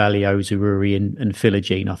 with Carvalho, Zaroury and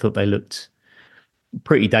Philogene. I thought they looked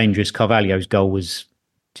pretty dangerous. Carvalho's goal was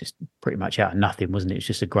just pretty much out of nothing, wasn't it? It was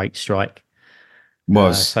just a great strike.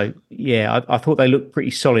 I thought they looked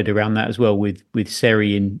pretty solid around that as well, with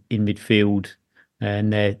Seri in midfield,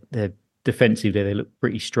 and their defensively they look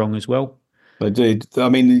pretty strong as well. They did. I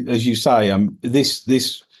mean, as you say, that's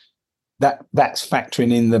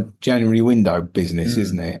factoring in the January window business,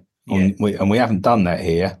 isn't it? And we haven't done that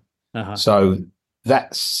here. So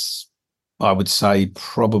that's, I would say,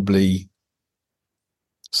 probably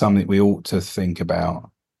something we ought to think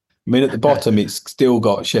about. I mean, at the bottom, it's still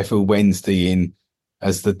got Sheffield Wednesday in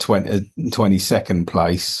as the 22nd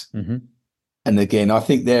place. And again, I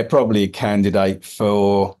think they're probably a candidate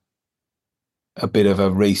for a bit of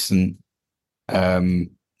a recent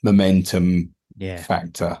momentum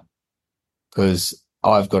factor, because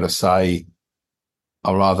I've got to say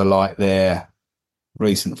I rather like their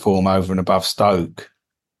recent form over and above Stoke,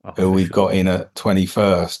 who we've got in at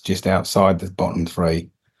 21st, just outside the bottom 3.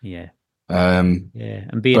 And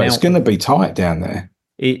it's going to be tight down there.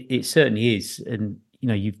 It certainly is. And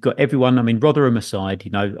you've got everyone. I mean, Rotherham aside,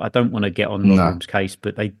 I don't want to get on Rotherham's case,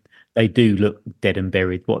 but they do look dead and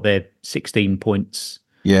buried. They're 16 points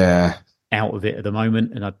out of it at the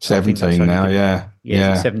moment, and 17 now.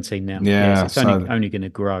 17 now. So it's only going to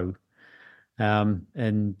grow. It's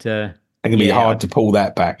going to be hard to pull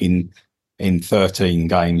that back in 13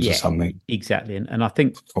 games or something. Exactly, and I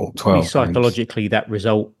think psychologically that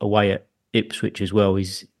result away at Ipswich as well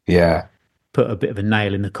is put a bit of a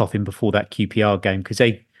nail in the coffin before that QPR game, because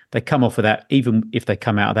they come off of that. Even if they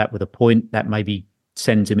come out of that with a point, that maybe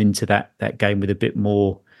sends them into that game with a bit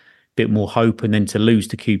more hope, and then to lose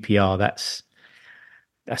to QPR, that's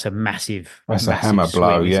a massive. That's a hammer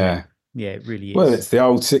blow, yeah, it really is. Well, it's the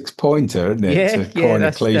old 6-pointer, isn't it?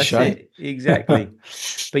 That's cliche. That's it. Exactly.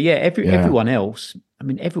 But everyone else. I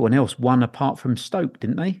mean, everyone else won apart from Stoke,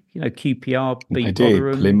 didn't they? QPR beat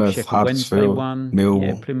Rotherham, Plymouth, Sheffield Wednesday won,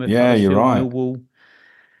 Millwall. Plymouth, you're right. Millwall.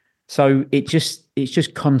 So it's just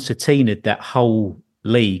concertinaed that whole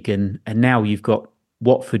league, and now you've got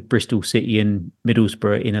Watford, Bristol City, and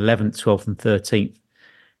Middlesbrough in 11th, 12th, and 13th,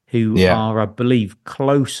 who are, I believe,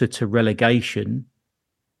 closer to relegation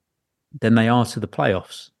than they are to the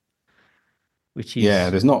playoffs. Which is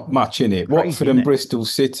there's not much in it. Crazy, Watford and Bristol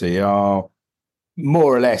City are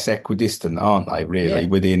more or less equidistant, aren't they? Really,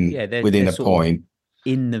 within a point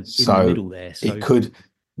in the middle there. So it could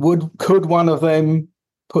one of them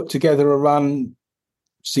put together a run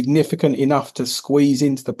significant enough to squeeze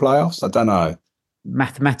into the playoffs? I don't know.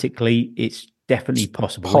 Mathematically, it's definitely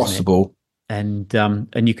possible. Possible, isn't it?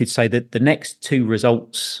 And you could say that the next 2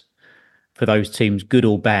 results for those teams, good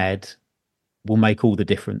or bad, will make all the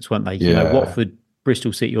difference, won't they? Watford,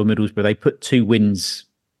 Bristol City, or Middlesbrough, they put 2 wins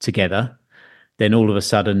together, then all of a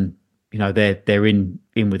sudden, they're in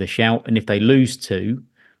with a shout. And if they lose 2,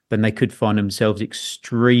 then they could find themselves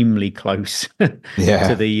extremely close to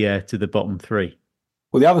the bottom 3.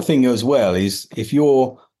 Well, the other thing as well is if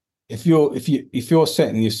you're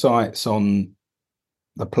setting your sights on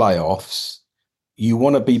the playoffs, you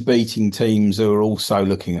want to be beating teams who are also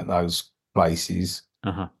looking at those places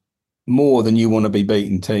more than you want to be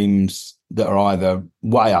beating teams that are either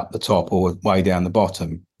way up the top or way down the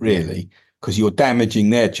bottom, really, because you're damaging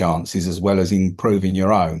their chances as well as improving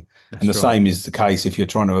your own. That's and the same is the case if you're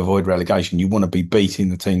trying to avoid relegation. You want to be beating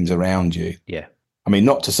the teams around you. Yeah. I mean,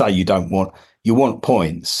 not to say you want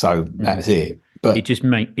points, so that's it. But it just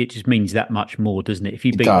means that much more, doesn't it? If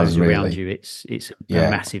you beat those around you, it's a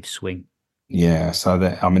massive swing. Yeah. So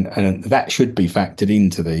and that should be factored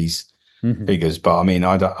into these figures. But I mean,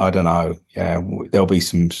 I don't know. Yeah, there'll be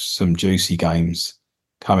some juicy games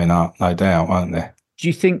coming up, no doubt, won't there? Do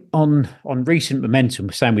you think on recent momentum,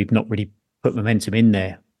 we're saying we've not really put momentum in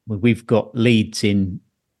there We've got Leeds in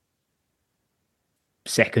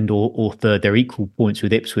second or third. They're equal points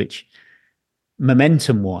with Ipswich.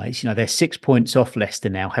 Momentum-wise, they're 6 points off Leicester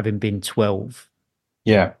now, having been 12.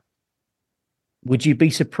 Yeah. Would you be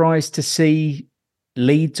surprised to see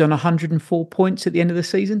Leeds on 104 points at the end of the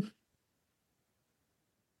season?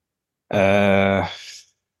 Well,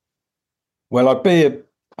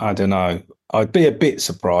 I don't know. I'd be a bit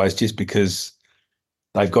surprised just because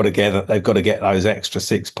they've got to get those extra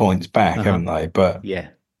 6 points back, haven't they? But yeah,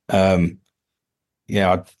 I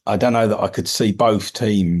don't know that I could see both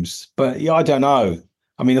teams. But yeah, I don't know.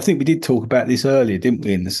 I mean, I think we did talk about this earlier, didn't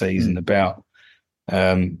we, in the season about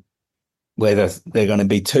whether they're going to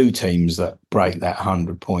be two teams that break that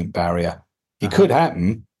 100-point barrier. It could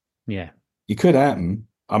happen. Yeah, it could happen.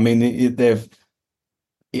 I mean,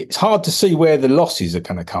 it's hard to see where the losses are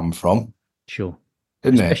going to come from. Sure,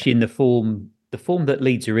 especially in the form that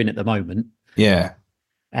Leeds are in at the moment. Yeah,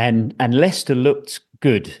 and Leicester looked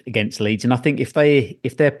good against Leeds, and I think if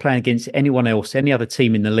they're playing against anyone else, any other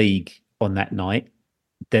team in the league on that night,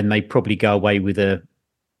 then they probably go away with a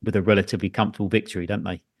relatively comfortable victory, don't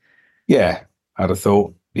they? Yeah, I'd have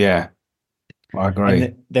thought. Yeah, I agree.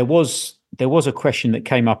 And there was a question that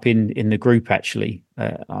came up in the group actually.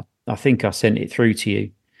 I think I sent it through to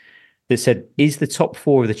you that said, "Is the top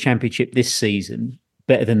four of the Championship this season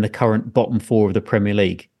better than the current bottom four of the Premier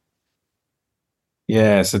League?"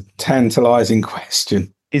 Yeah, it's a tantalising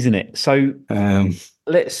question, isn't it? So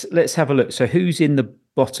let's have a look. So who's in the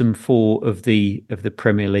bottom four of the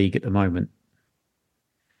Premier League at the moment?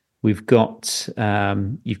 We've got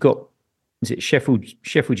you've got, is it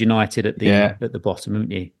Sheffield United at the bottom,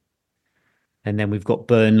 haven't you? And then we've got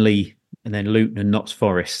Burnley, and then Luton and Notts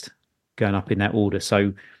Forest going up in that order.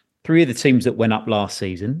 So 3 of the teams that went up last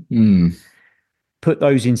season, put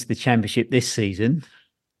those into the Championship this season.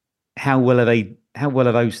 How well are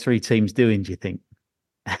those 3 teams doing, do you think?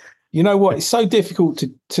 You know what? It's so difficult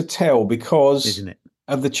to tell because isn't it?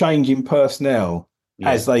 Of the change in personnel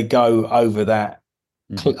as they go over that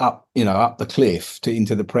up the cliff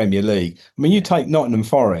into the Premier League. I mean, you take Nottingham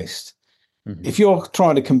Forest. If you're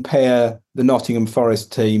trying to compare the Nottingham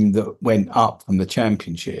Forest team that went up from the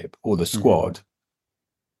Championship or the squad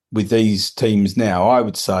with these teams now, I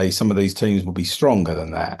would say some of these teams will be stronger than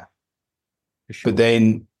that. Sure. But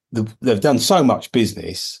then they've done so much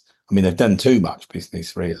business. I mean, they've done too much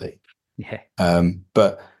business, really. Yeah.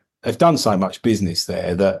 But they've done so much business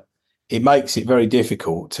there that it makes it very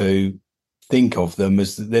difficult to think of them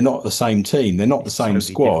as they're not the same team. They're not the same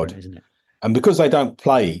totally squad. Isn't it? And because they don't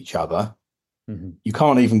play each other, you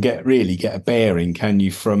can't even get a bearing, can you,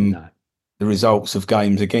 from the results of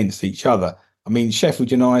games against each other? I mean, Sheffield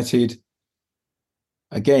United,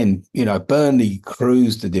 again, Burnley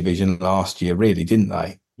cruised the division last year, really, didn't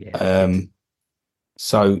they? Yeah.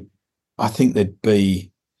 So I think there'd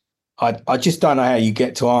be... I just don't know how you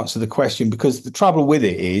get to answer the question, because the trouble with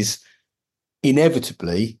it is,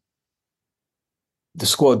 inevitably, the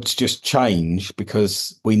squads just change,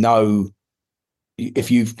 because we know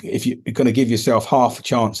if you're going to give yourself half a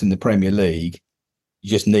chance in the Premier League,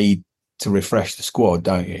 you just need to refresh the squad,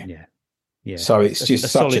 don't you? Yeah. Yeah. So it's just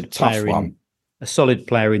such a tough one. A solid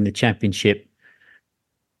player in the Championship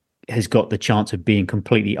has got the chance of being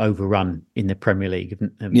completely overrun in the Premier League.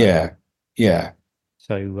 Yeah. Yeah.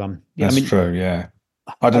 So that's true. Yeah.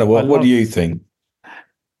 I don't know. What do you think?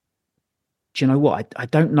 Do you know what? I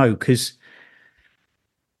don't know, because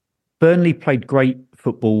Burnley played great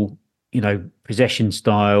football, possession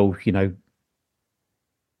style,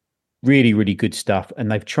 really, really good stuff.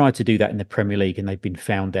 And they've tried to do that in the Premier League, and they've been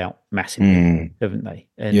found out massively, haven't they?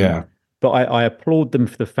 And, but I applaud them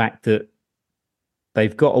for the fact that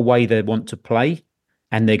they've got a way they want to play,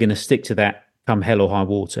 and they're going to stick to that come hell or high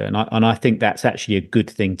water. And I think that's actually a good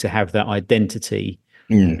thing, to have that identity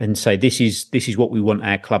and say, this is what we want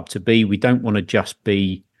our club to be. We don't want to just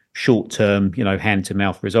be short-term, hand to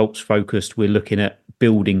mouth results focused. We're looking at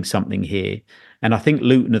building something here. And I think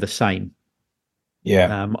Luton are the same.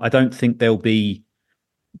 Yeah. I don't think they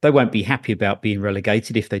won't be happy about being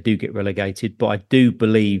relegated if they do get relegated, but I do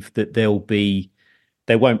believe that there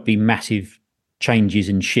won't be massive changes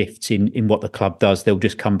and shifts in what the club does. They'll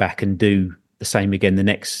just come back and do the same again the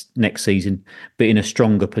next season, but in a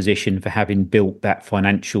stronger position for having built that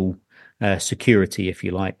financial security, if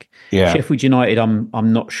you like. Yeah. Sheffield United,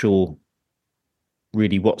 I'm not sure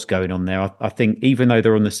really what's going on there. I think even though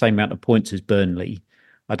they're on the same amount of points as Burnley,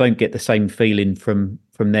 I don't get the same feeling from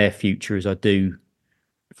their future as I do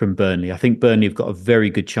from Burnley. I think Burnley have got a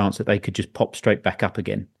very good chance that they could just pop straight back up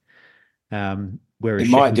again. Whereas it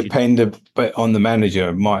might depend a bit on the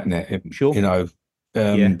manager, mightn't it? Sure.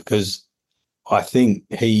 Because I think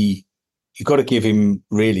you've got to give him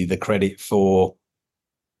really the credit for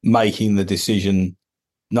making the decision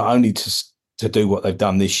not only to do what they've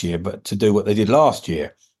done this year, but to do what they did last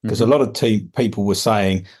year. Because a lot of people were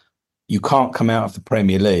saying you can't come out of the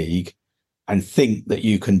Premier League and think that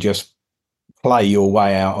you can just play your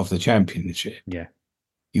way out of the Championship. Yeah.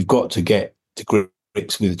 You've got to get to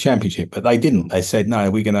grips with the Championship. But they didn't. They said, no,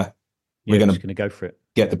 we're going to go for it.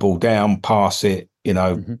 Get the ball down, pass it,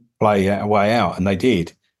 play our way out. And they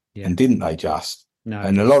did. Yeah. And didn't they just? No.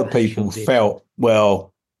 And a lot of people felt,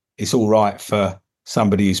 well, it's all right for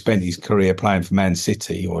somebody who spent his career playing for Man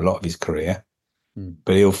City, or a lot of his career,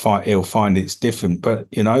 but he'll find it's different. But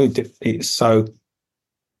it's so,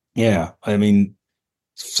 I mean,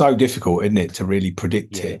 it's so difficult, isn't it, to really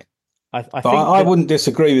predict it? I wouldn't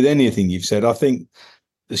disagree with anything you've said. I think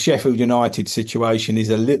the Sheffield United situation is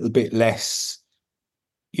a little bit less.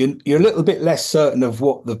 You're a little bit less certain of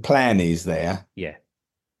what the plan is there. Yeah,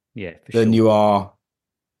 than you are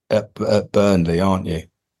at Burnley, aren't you?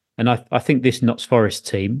 And I think this Notts Forest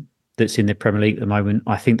team that's in the Premier League at the moment,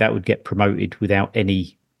 I think that would get promoted without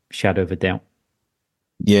any shadow of a doubt.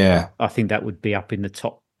 Yeah. I think that would be up in the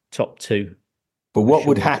top two. But what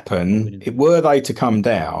would happen, were they to come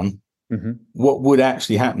down, what would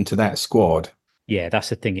actually happen to that squad? Yeah, that's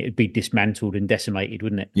the thing. It would be dismantled and decimated,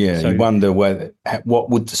 wouldn't it? Yeah, so, you wonder what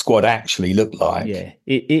would the squad actually look like? Yeah,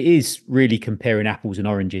 it is really comparing apples and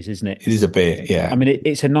oranges, isn't it? It is a bit, yeah. I mean,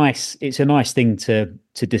 it's a nice thing to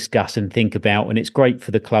discuss and think about, and it's great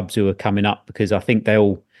for the clubs who are coming up, because I think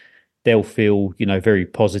they'll feel very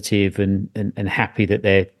positive and happy that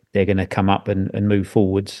they're going to come up and move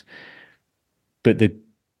forwards. But the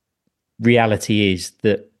reality is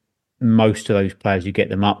that most of those players who get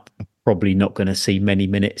them up are probably not going to see many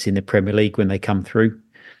minutes in the Premier League when they come through.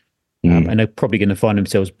 And they're probably going to find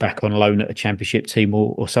themselves back on loan at a Championship team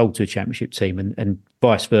or sold to a Championship team, and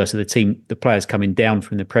vice versa. The players coming down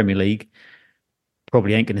from the Premier League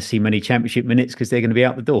probably ain't going to see many Championship minutes because they're going to be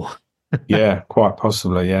out the door. Yeah, quite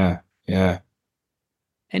possibly. Yeah.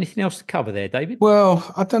 Anything else to cover there, David?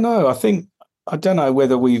 Well, I don't know. I don't know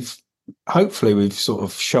whether hopefully we've sort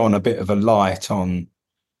of shone a bit of a light on,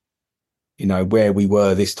 where we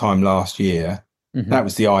were this time last year. That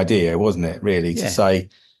was the idea, wasn't it, really? To say,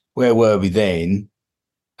 where were we then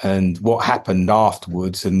and what happened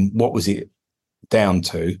afterwards and what was it down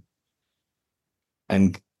to?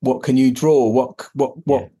 And what can you draw?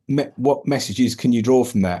 What messages can you draw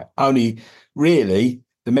from that? Only really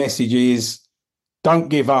the message is don't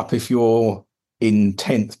give up if you're in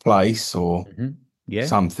 10th place or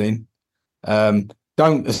something.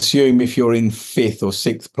 Don't assume if you're in 5th or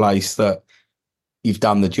 6th place that you've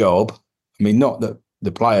done the job. I mean, not that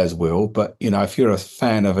the players will, but, if you're a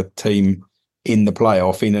fan of a team in the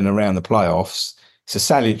playoff, in and around the playoffs, it's a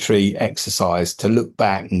salutary exercise to look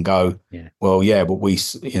back and go, but we,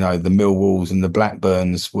 the Millwalls and the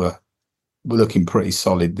Blackburns were looking pretty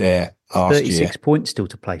solid there last 36 year. 36 points still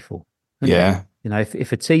to play for. Yeah.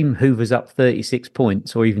 If a team hoovers up 36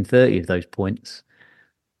 points or even 30 of those points,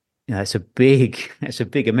 it's a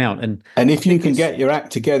big amount. And if you can get your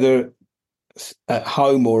act together at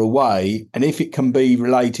home or away, and if it can be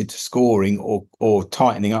related to scoring or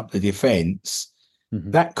tightening up the defence,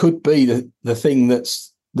 that could be the thing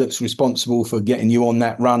that's responsible for getting you on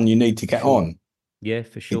that run you need to get on. Yeah,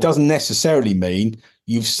 for sure. It doesn't necessarily mean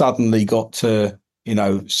you've suddenly got to,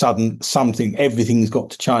 everything's got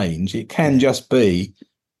to change. It can just be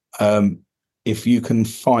if you can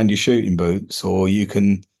find your shooting boots or you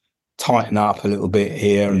can tighten up a little bit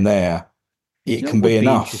here and there, it can be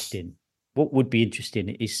enough. What would be interesting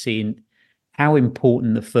is seeing how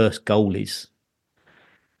important the first goal is.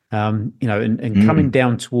 And coming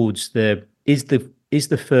down towards is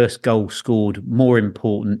the first goal scored more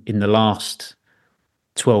important in the last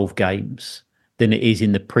 12 games than it is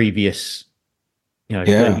in the previous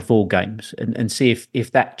 34 games, and see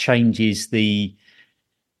if that changes the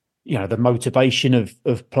motivation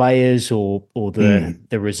of players or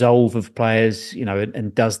the resolve of players,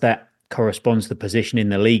 and does that correspond to the position in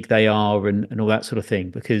the league they are and all that sort of thing,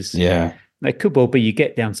 because it could well be you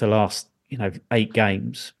get down to the last 8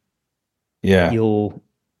 games, you're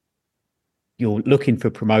looking for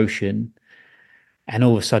promotion, and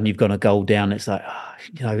all of a sudden you've got a goal down. It's like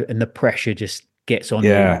and the pressure just gets on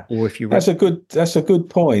you. Or if you that's a good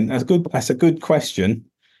point. That's a good question.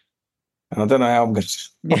 And I don't know how I'm going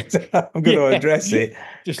to address it,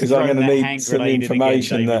 because I'm going to need some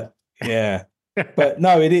information but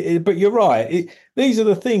no, but you're right. These are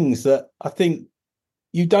the things that I think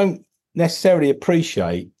you don't necessarily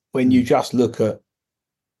appreciate when you just look at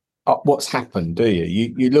what's happened, do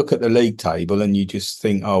you? You look at the league table and you just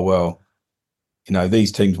think, oh, well, you know,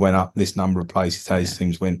 these teams went up this number of places, these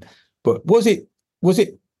teams went. But was it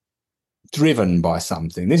driven by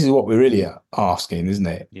something? This is what we're really asking, isn't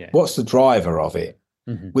it? Yeah. What's the driver of it?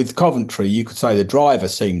 With Coventry, you could say the driver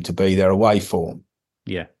seemed to be their away form.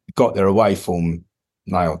 Yeah. Got their away form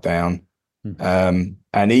nailed down. And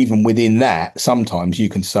even within that, sometimes you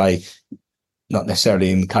can say, not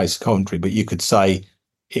necessarily in the case of Coventry, but you could say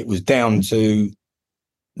it was down to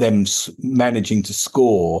them managing to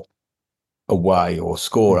score away or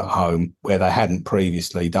score at home where they hadn't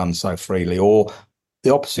previously done so freely, or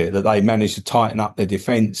the opposite, that they managed to tighten up their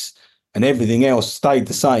defence and everything else stayed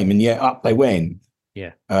the same, and yet up they went.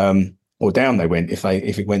 Yeah. Or down they went if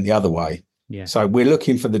it went the other way. Yeah. So we're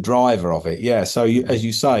looking for the driver of it. Yeah. So as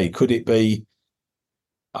you say, could it be?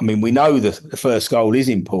 I mean, we know the first goal is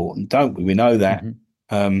important, don't we? We know that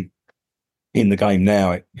in the game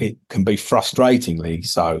now, it can be frustratingly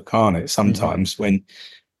so, can't it? Sometimes when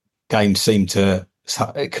games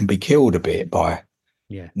it can be killed a bit by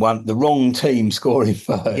the wrong team scoring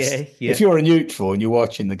first. Yeah. If you're a neutral and you're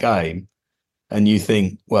watching the game and you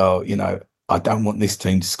think, well, you know, I don't want this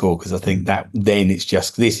team to score because I think that then this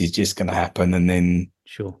is just going to happen, and then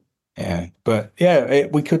sure. Yeah, but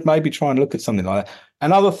we could maybe try and look at something like that.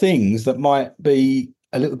 And other things that might be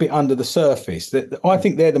a little bit under the surface. That I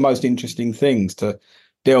think they're the most interesting things to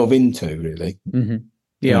delve into, really.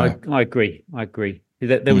 Yeah, I agree.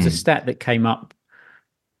 There was a stat that came up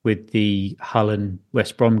with the Hull and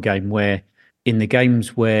West Brom game where in the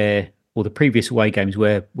games or the previous away games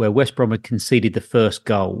where West Brom had conceded the first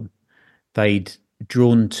goal, they'd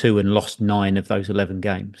drawn 2 and lost 9 of those 11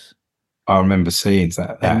 games. I remember seeing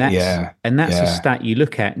that. And that's a stat you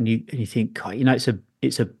look at and you think, God, you know,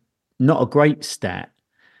 it's a not a great stat,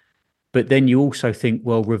 but then you also think,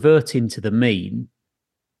 well, reverting to the mean,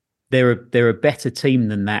 they're a better team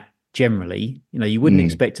than that generally. You know, you wouldn't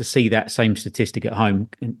expect to see that same statistic at home.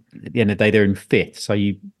 And at the end of the day, they're in 5th, so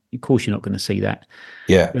of course you're not going to see that.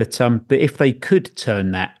 Yeah. But if they could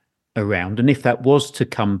turn that around, and if that was to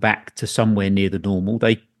come back to somewhere near the normal,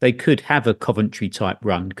 they could have a Coventry type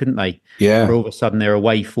run, couldn't they? Yeah. Where all of a sudden their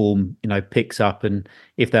away form, you know, picks up, and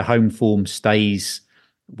if their home form stays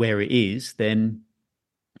where it is, then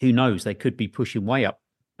who knows? They could be pushing way up.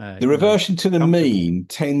 The reversion to the mean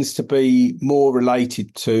tends to be more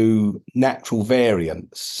related to natural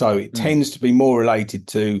variance, so it tends to be more related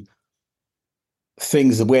to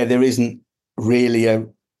things where there isn't really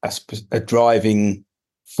a driving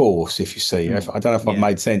force, if you see. I don't know if I've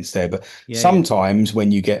made sense there, but sometimes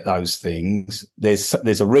when you get those things,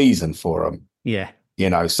 there's a reason for them. Yeah. You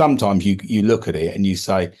know, sometimes you look at it and you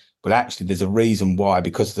say, well, actually, there's a reason why,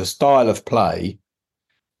 because of the style of play.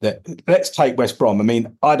 Let's take West Brom. I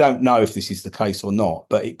mean, I don't know if this is the case or not,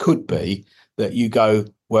 but it could be that you go,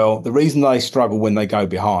 well, the reason they struggle when they go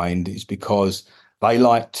behind is because they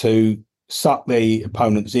like to suck the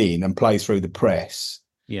opponents in and play through the press.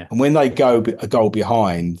 Yeah. And when they go a goal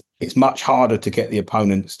behind, it's much harder to get the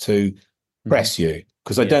opponents to press you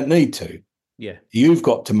because they don't need to. Yeah. You've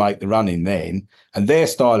got to make the run in then. And their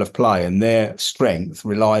style of play and their strength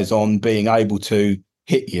relies on being able to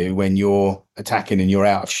hit you when you're attacking and you're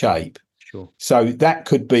out of shape. Sure. So that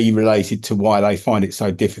could be related to why they find it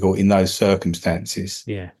so difficult in those circumstances.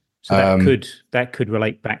 Yeah. So that could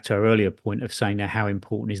relate back to our earlier point of saying now how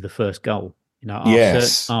important is the first goal. You know,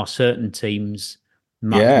 are certain teams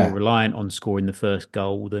much more reliant on scoring the first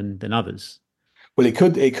goal than others? Well, it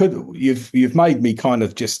could. You've made me kind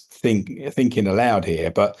of just thinking aloud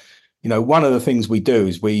here. But you know, one of the things we do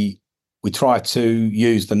is we try to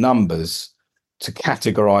use the numbers to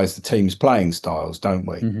categorize the team's playing styles, don't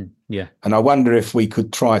we? Yeah. And I wonder if we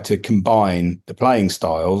could try to combine the playing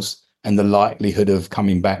styles and the likelihood of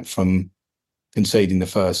coming back from conceding the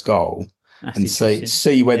first goal. That's and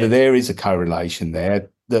see whether there is a correlation there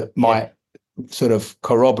that might sort of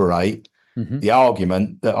corroborate the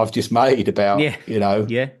argument that I've just made about, you know,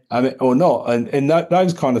 I mean, or not. And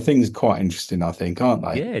those kind of things are quite interesting, I think, aren't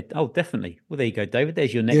they? Yeah. Oh, definitely. Well, there you go, David.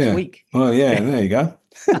 There's your next week. Well, yeah, there you go.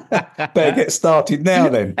 Better get started now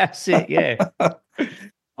then. That's it. Yeah.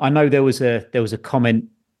 I know there was a comment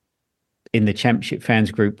in the Championship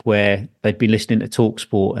fans group where they'd been listening to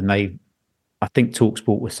TalkSport, and I think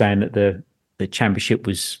TalkSport was saying that the Championship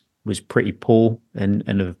was pretty poor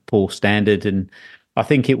and of poor standard, and I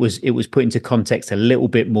think it was put into context a little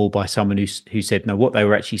bit more by someone who said no. What they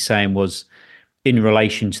were actually saying was, in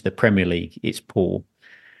relation to the Premier League, it's poor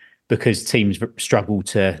because teams struggle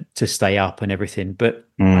to stay up and everything. But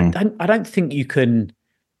I don't think you can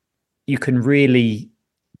really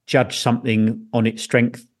judge something on its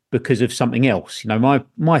strength because of something else. You know,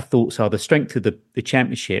 my thoughts are the strength of the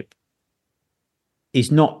Championship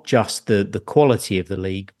is not just the quality of the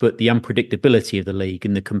league, but the unpredictability of the league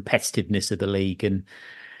and the competitiveness of the league. And,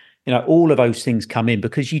 all of those things come in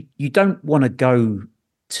because you don't want to go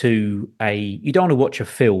you don't want to watch a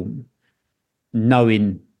film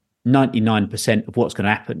knowing 99% of what's going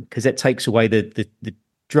to happen, because that takes away the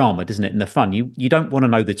drama, doesn't it? And the fun. You don't want to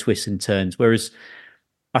know the twists and turns. Whereas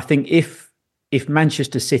I think if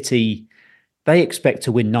Manchester City, they expect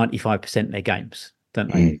to win 95% of their games,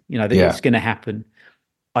 don't they? It's going to happen.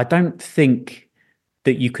 I don't think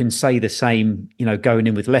that you can say the same, going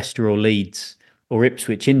in with Leicester or Leeds or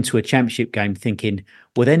Ipswich into a championship game thinking,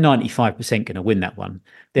 well, they're 95% going to win that one.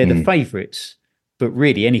 They're the favourites, but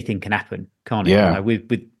really anything can happen, can't it? Yeah.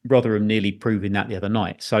 With Rotherham nearly proving that the other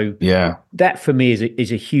night. So that for me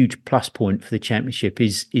is a huge plus point for the championship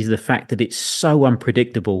is the fact that it's so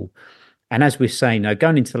unpredictable. And as we're saying,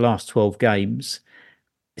 going into the last 12 games,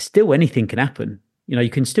 still anything can happen. You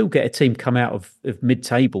can still get a team come out of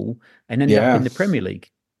mid-table and end up in the Premier League.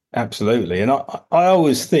 Absolutely. And I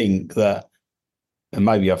always think that, and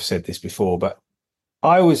maybe I've said this before, but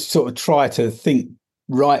I always sort of try to think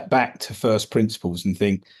right back to first principles and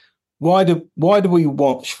think, why do we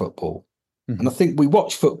watch football? And I think we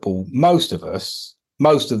watch football, most of us,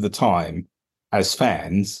 most of the time as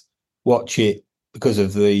fans, watch it because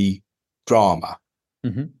of the drama.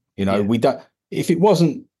 We don't, if it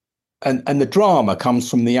wasn't, and the drama comes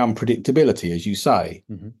from the unpredictability, as you say.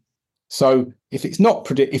 So if it's not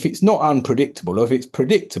unpredictable, or if it's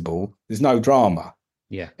predictable, there's no drama.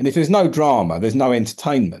 Yeah. And if there's no drama, there's no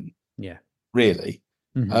entertainment. Yeah. Really.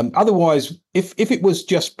 Otherwise, if it was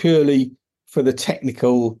just purely for the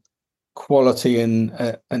technical quality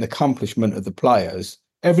and accomplishment of the players,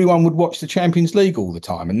 everyone would watch the Champions League all the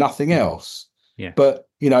time and nothing else. Yeah. But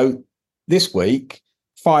this week,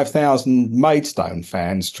 5,000 Maidstone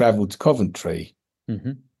fans travelled to Coventry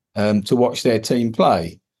to watch their team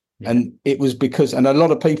play. Yeah. And it was because, and a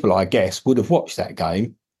lot of people, I guess, would have watched that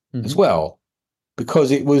game as well,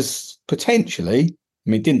 because it was potentially,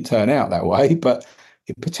 it didn't turn out that way, but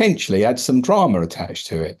it potentially had some drama attached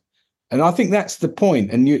to it. And I think that's the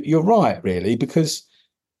point. And you're right, really, because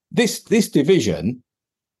this division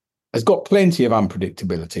has got plenty of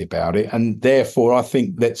unpredictability about it, and therefore I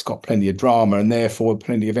think that's got plenty of drama and therefore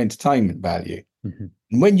plenty of entertainment value. And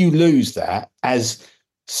when you lose that, as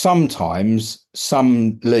sometimes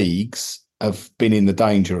some leagues have been in the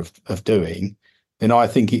danger of doing, then I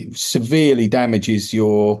think it severely damages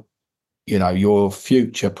your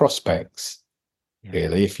future prospects.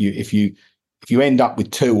 Really, if you end up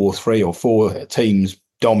with 2 or 3 or 4 teams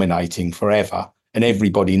dominating forever and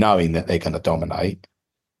everybody knowing that they're going to dominate,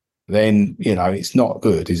 then it's not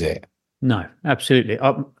good, is it? No, absolutely.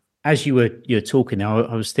 As you're talking now,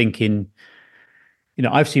 I was thinking,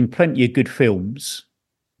 I've seen plenty of good films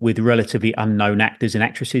with relatively unknown actors and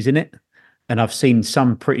actresses in it, and I've seen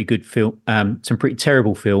some pretty good some pretty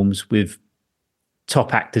terrible films with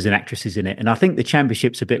top actors and actresses in it. And I think the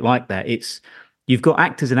Championship's a bit like that. You've got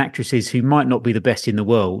actors and actresses who might not be the best in the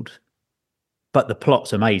world, but the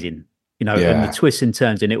plot's amazing. And the twists and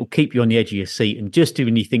turns, and it will keep you on the edge of your seat. And just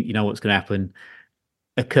when you think you know what's going to happen,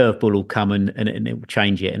 a curveball will come and it will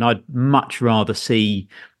change it. And I'd much rather see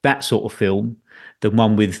that sort of film than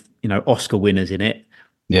one with, Oscar winners in it,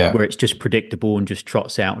 where it's just predictable and just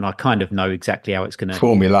trots out. And I kind of know exactly how it's going to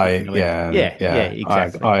formulate. Yeah,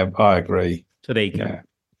 exactly. I agree. So there you go. Yeah.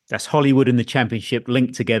 That's Hollywood and the Championship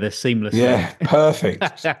linked together seamlessly. Yeah, perfect.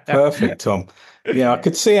 Perfect, Tom. Yeah, I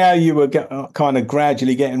could see how you were kind of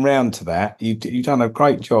gradually getting round to that. You've done a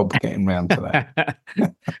great job getting round to that.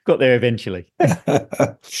 Got there eventually.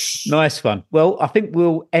 Nice one. Well, I think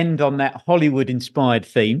we'll end on that Hollywood-inspired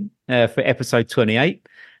theme for episode 28.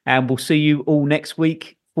 And we'll see you all next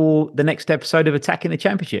week for the next episode of Attacking the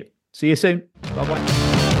Championship. See you soon.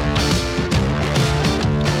 Bye-bye.